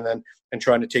media and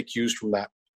trying to take cues from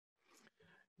that.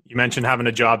 You mentioned having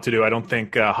a job to do. I don't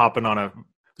think hopping on a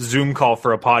Zoom call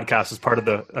for a podcast is part of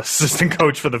the assistant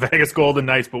coach for the Vegas Golden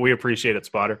Knights, but we appreciate it,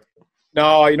 Spotter.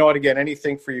 No, you know what? Again,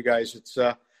 anything for you guys. It's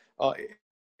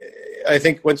I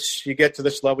think once you get to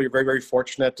this level, you're very, very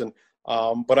fortunate. And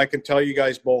but I can tell you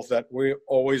guys both that we're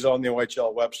always on the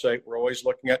OHL website. We're always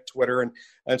looking at Twitter and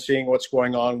seeing what's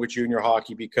going on with junior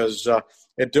hockey, because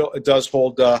it does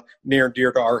hold near and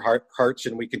dear to our hearts,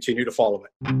 and we continue to follow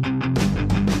it.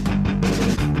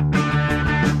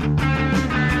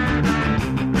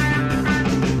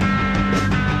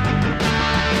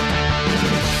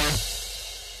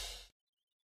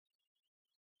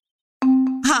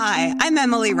 Hi, I'm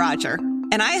Emily Roger,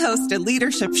 and I host a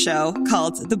leadership show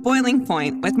called The Boiling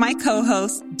Point with my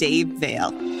co-host, Dave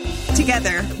Vale.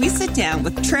 Together, we sit down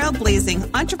with trailblazing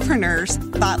entrepreneurs,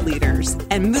 thought leaders,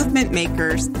 and movement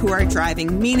makers who are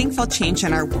driving meaningful change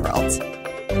in our world.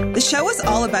 The show is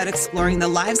all about exploring the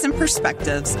lives and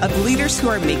perspectives of leaders who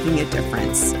are making a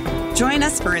difference. Join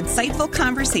us for insightful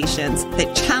conversations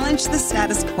that challenge the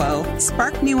status quo,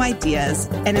 spark new ideas,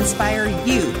 and inspire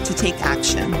you to take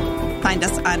action. Find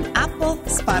us on Apple,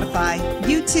 Spotify,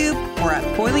 YouTube, or at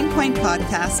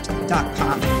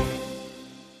boilingpointpodcast.com.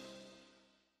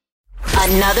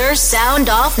 Another Sound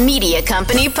Off Media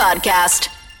Company podcast.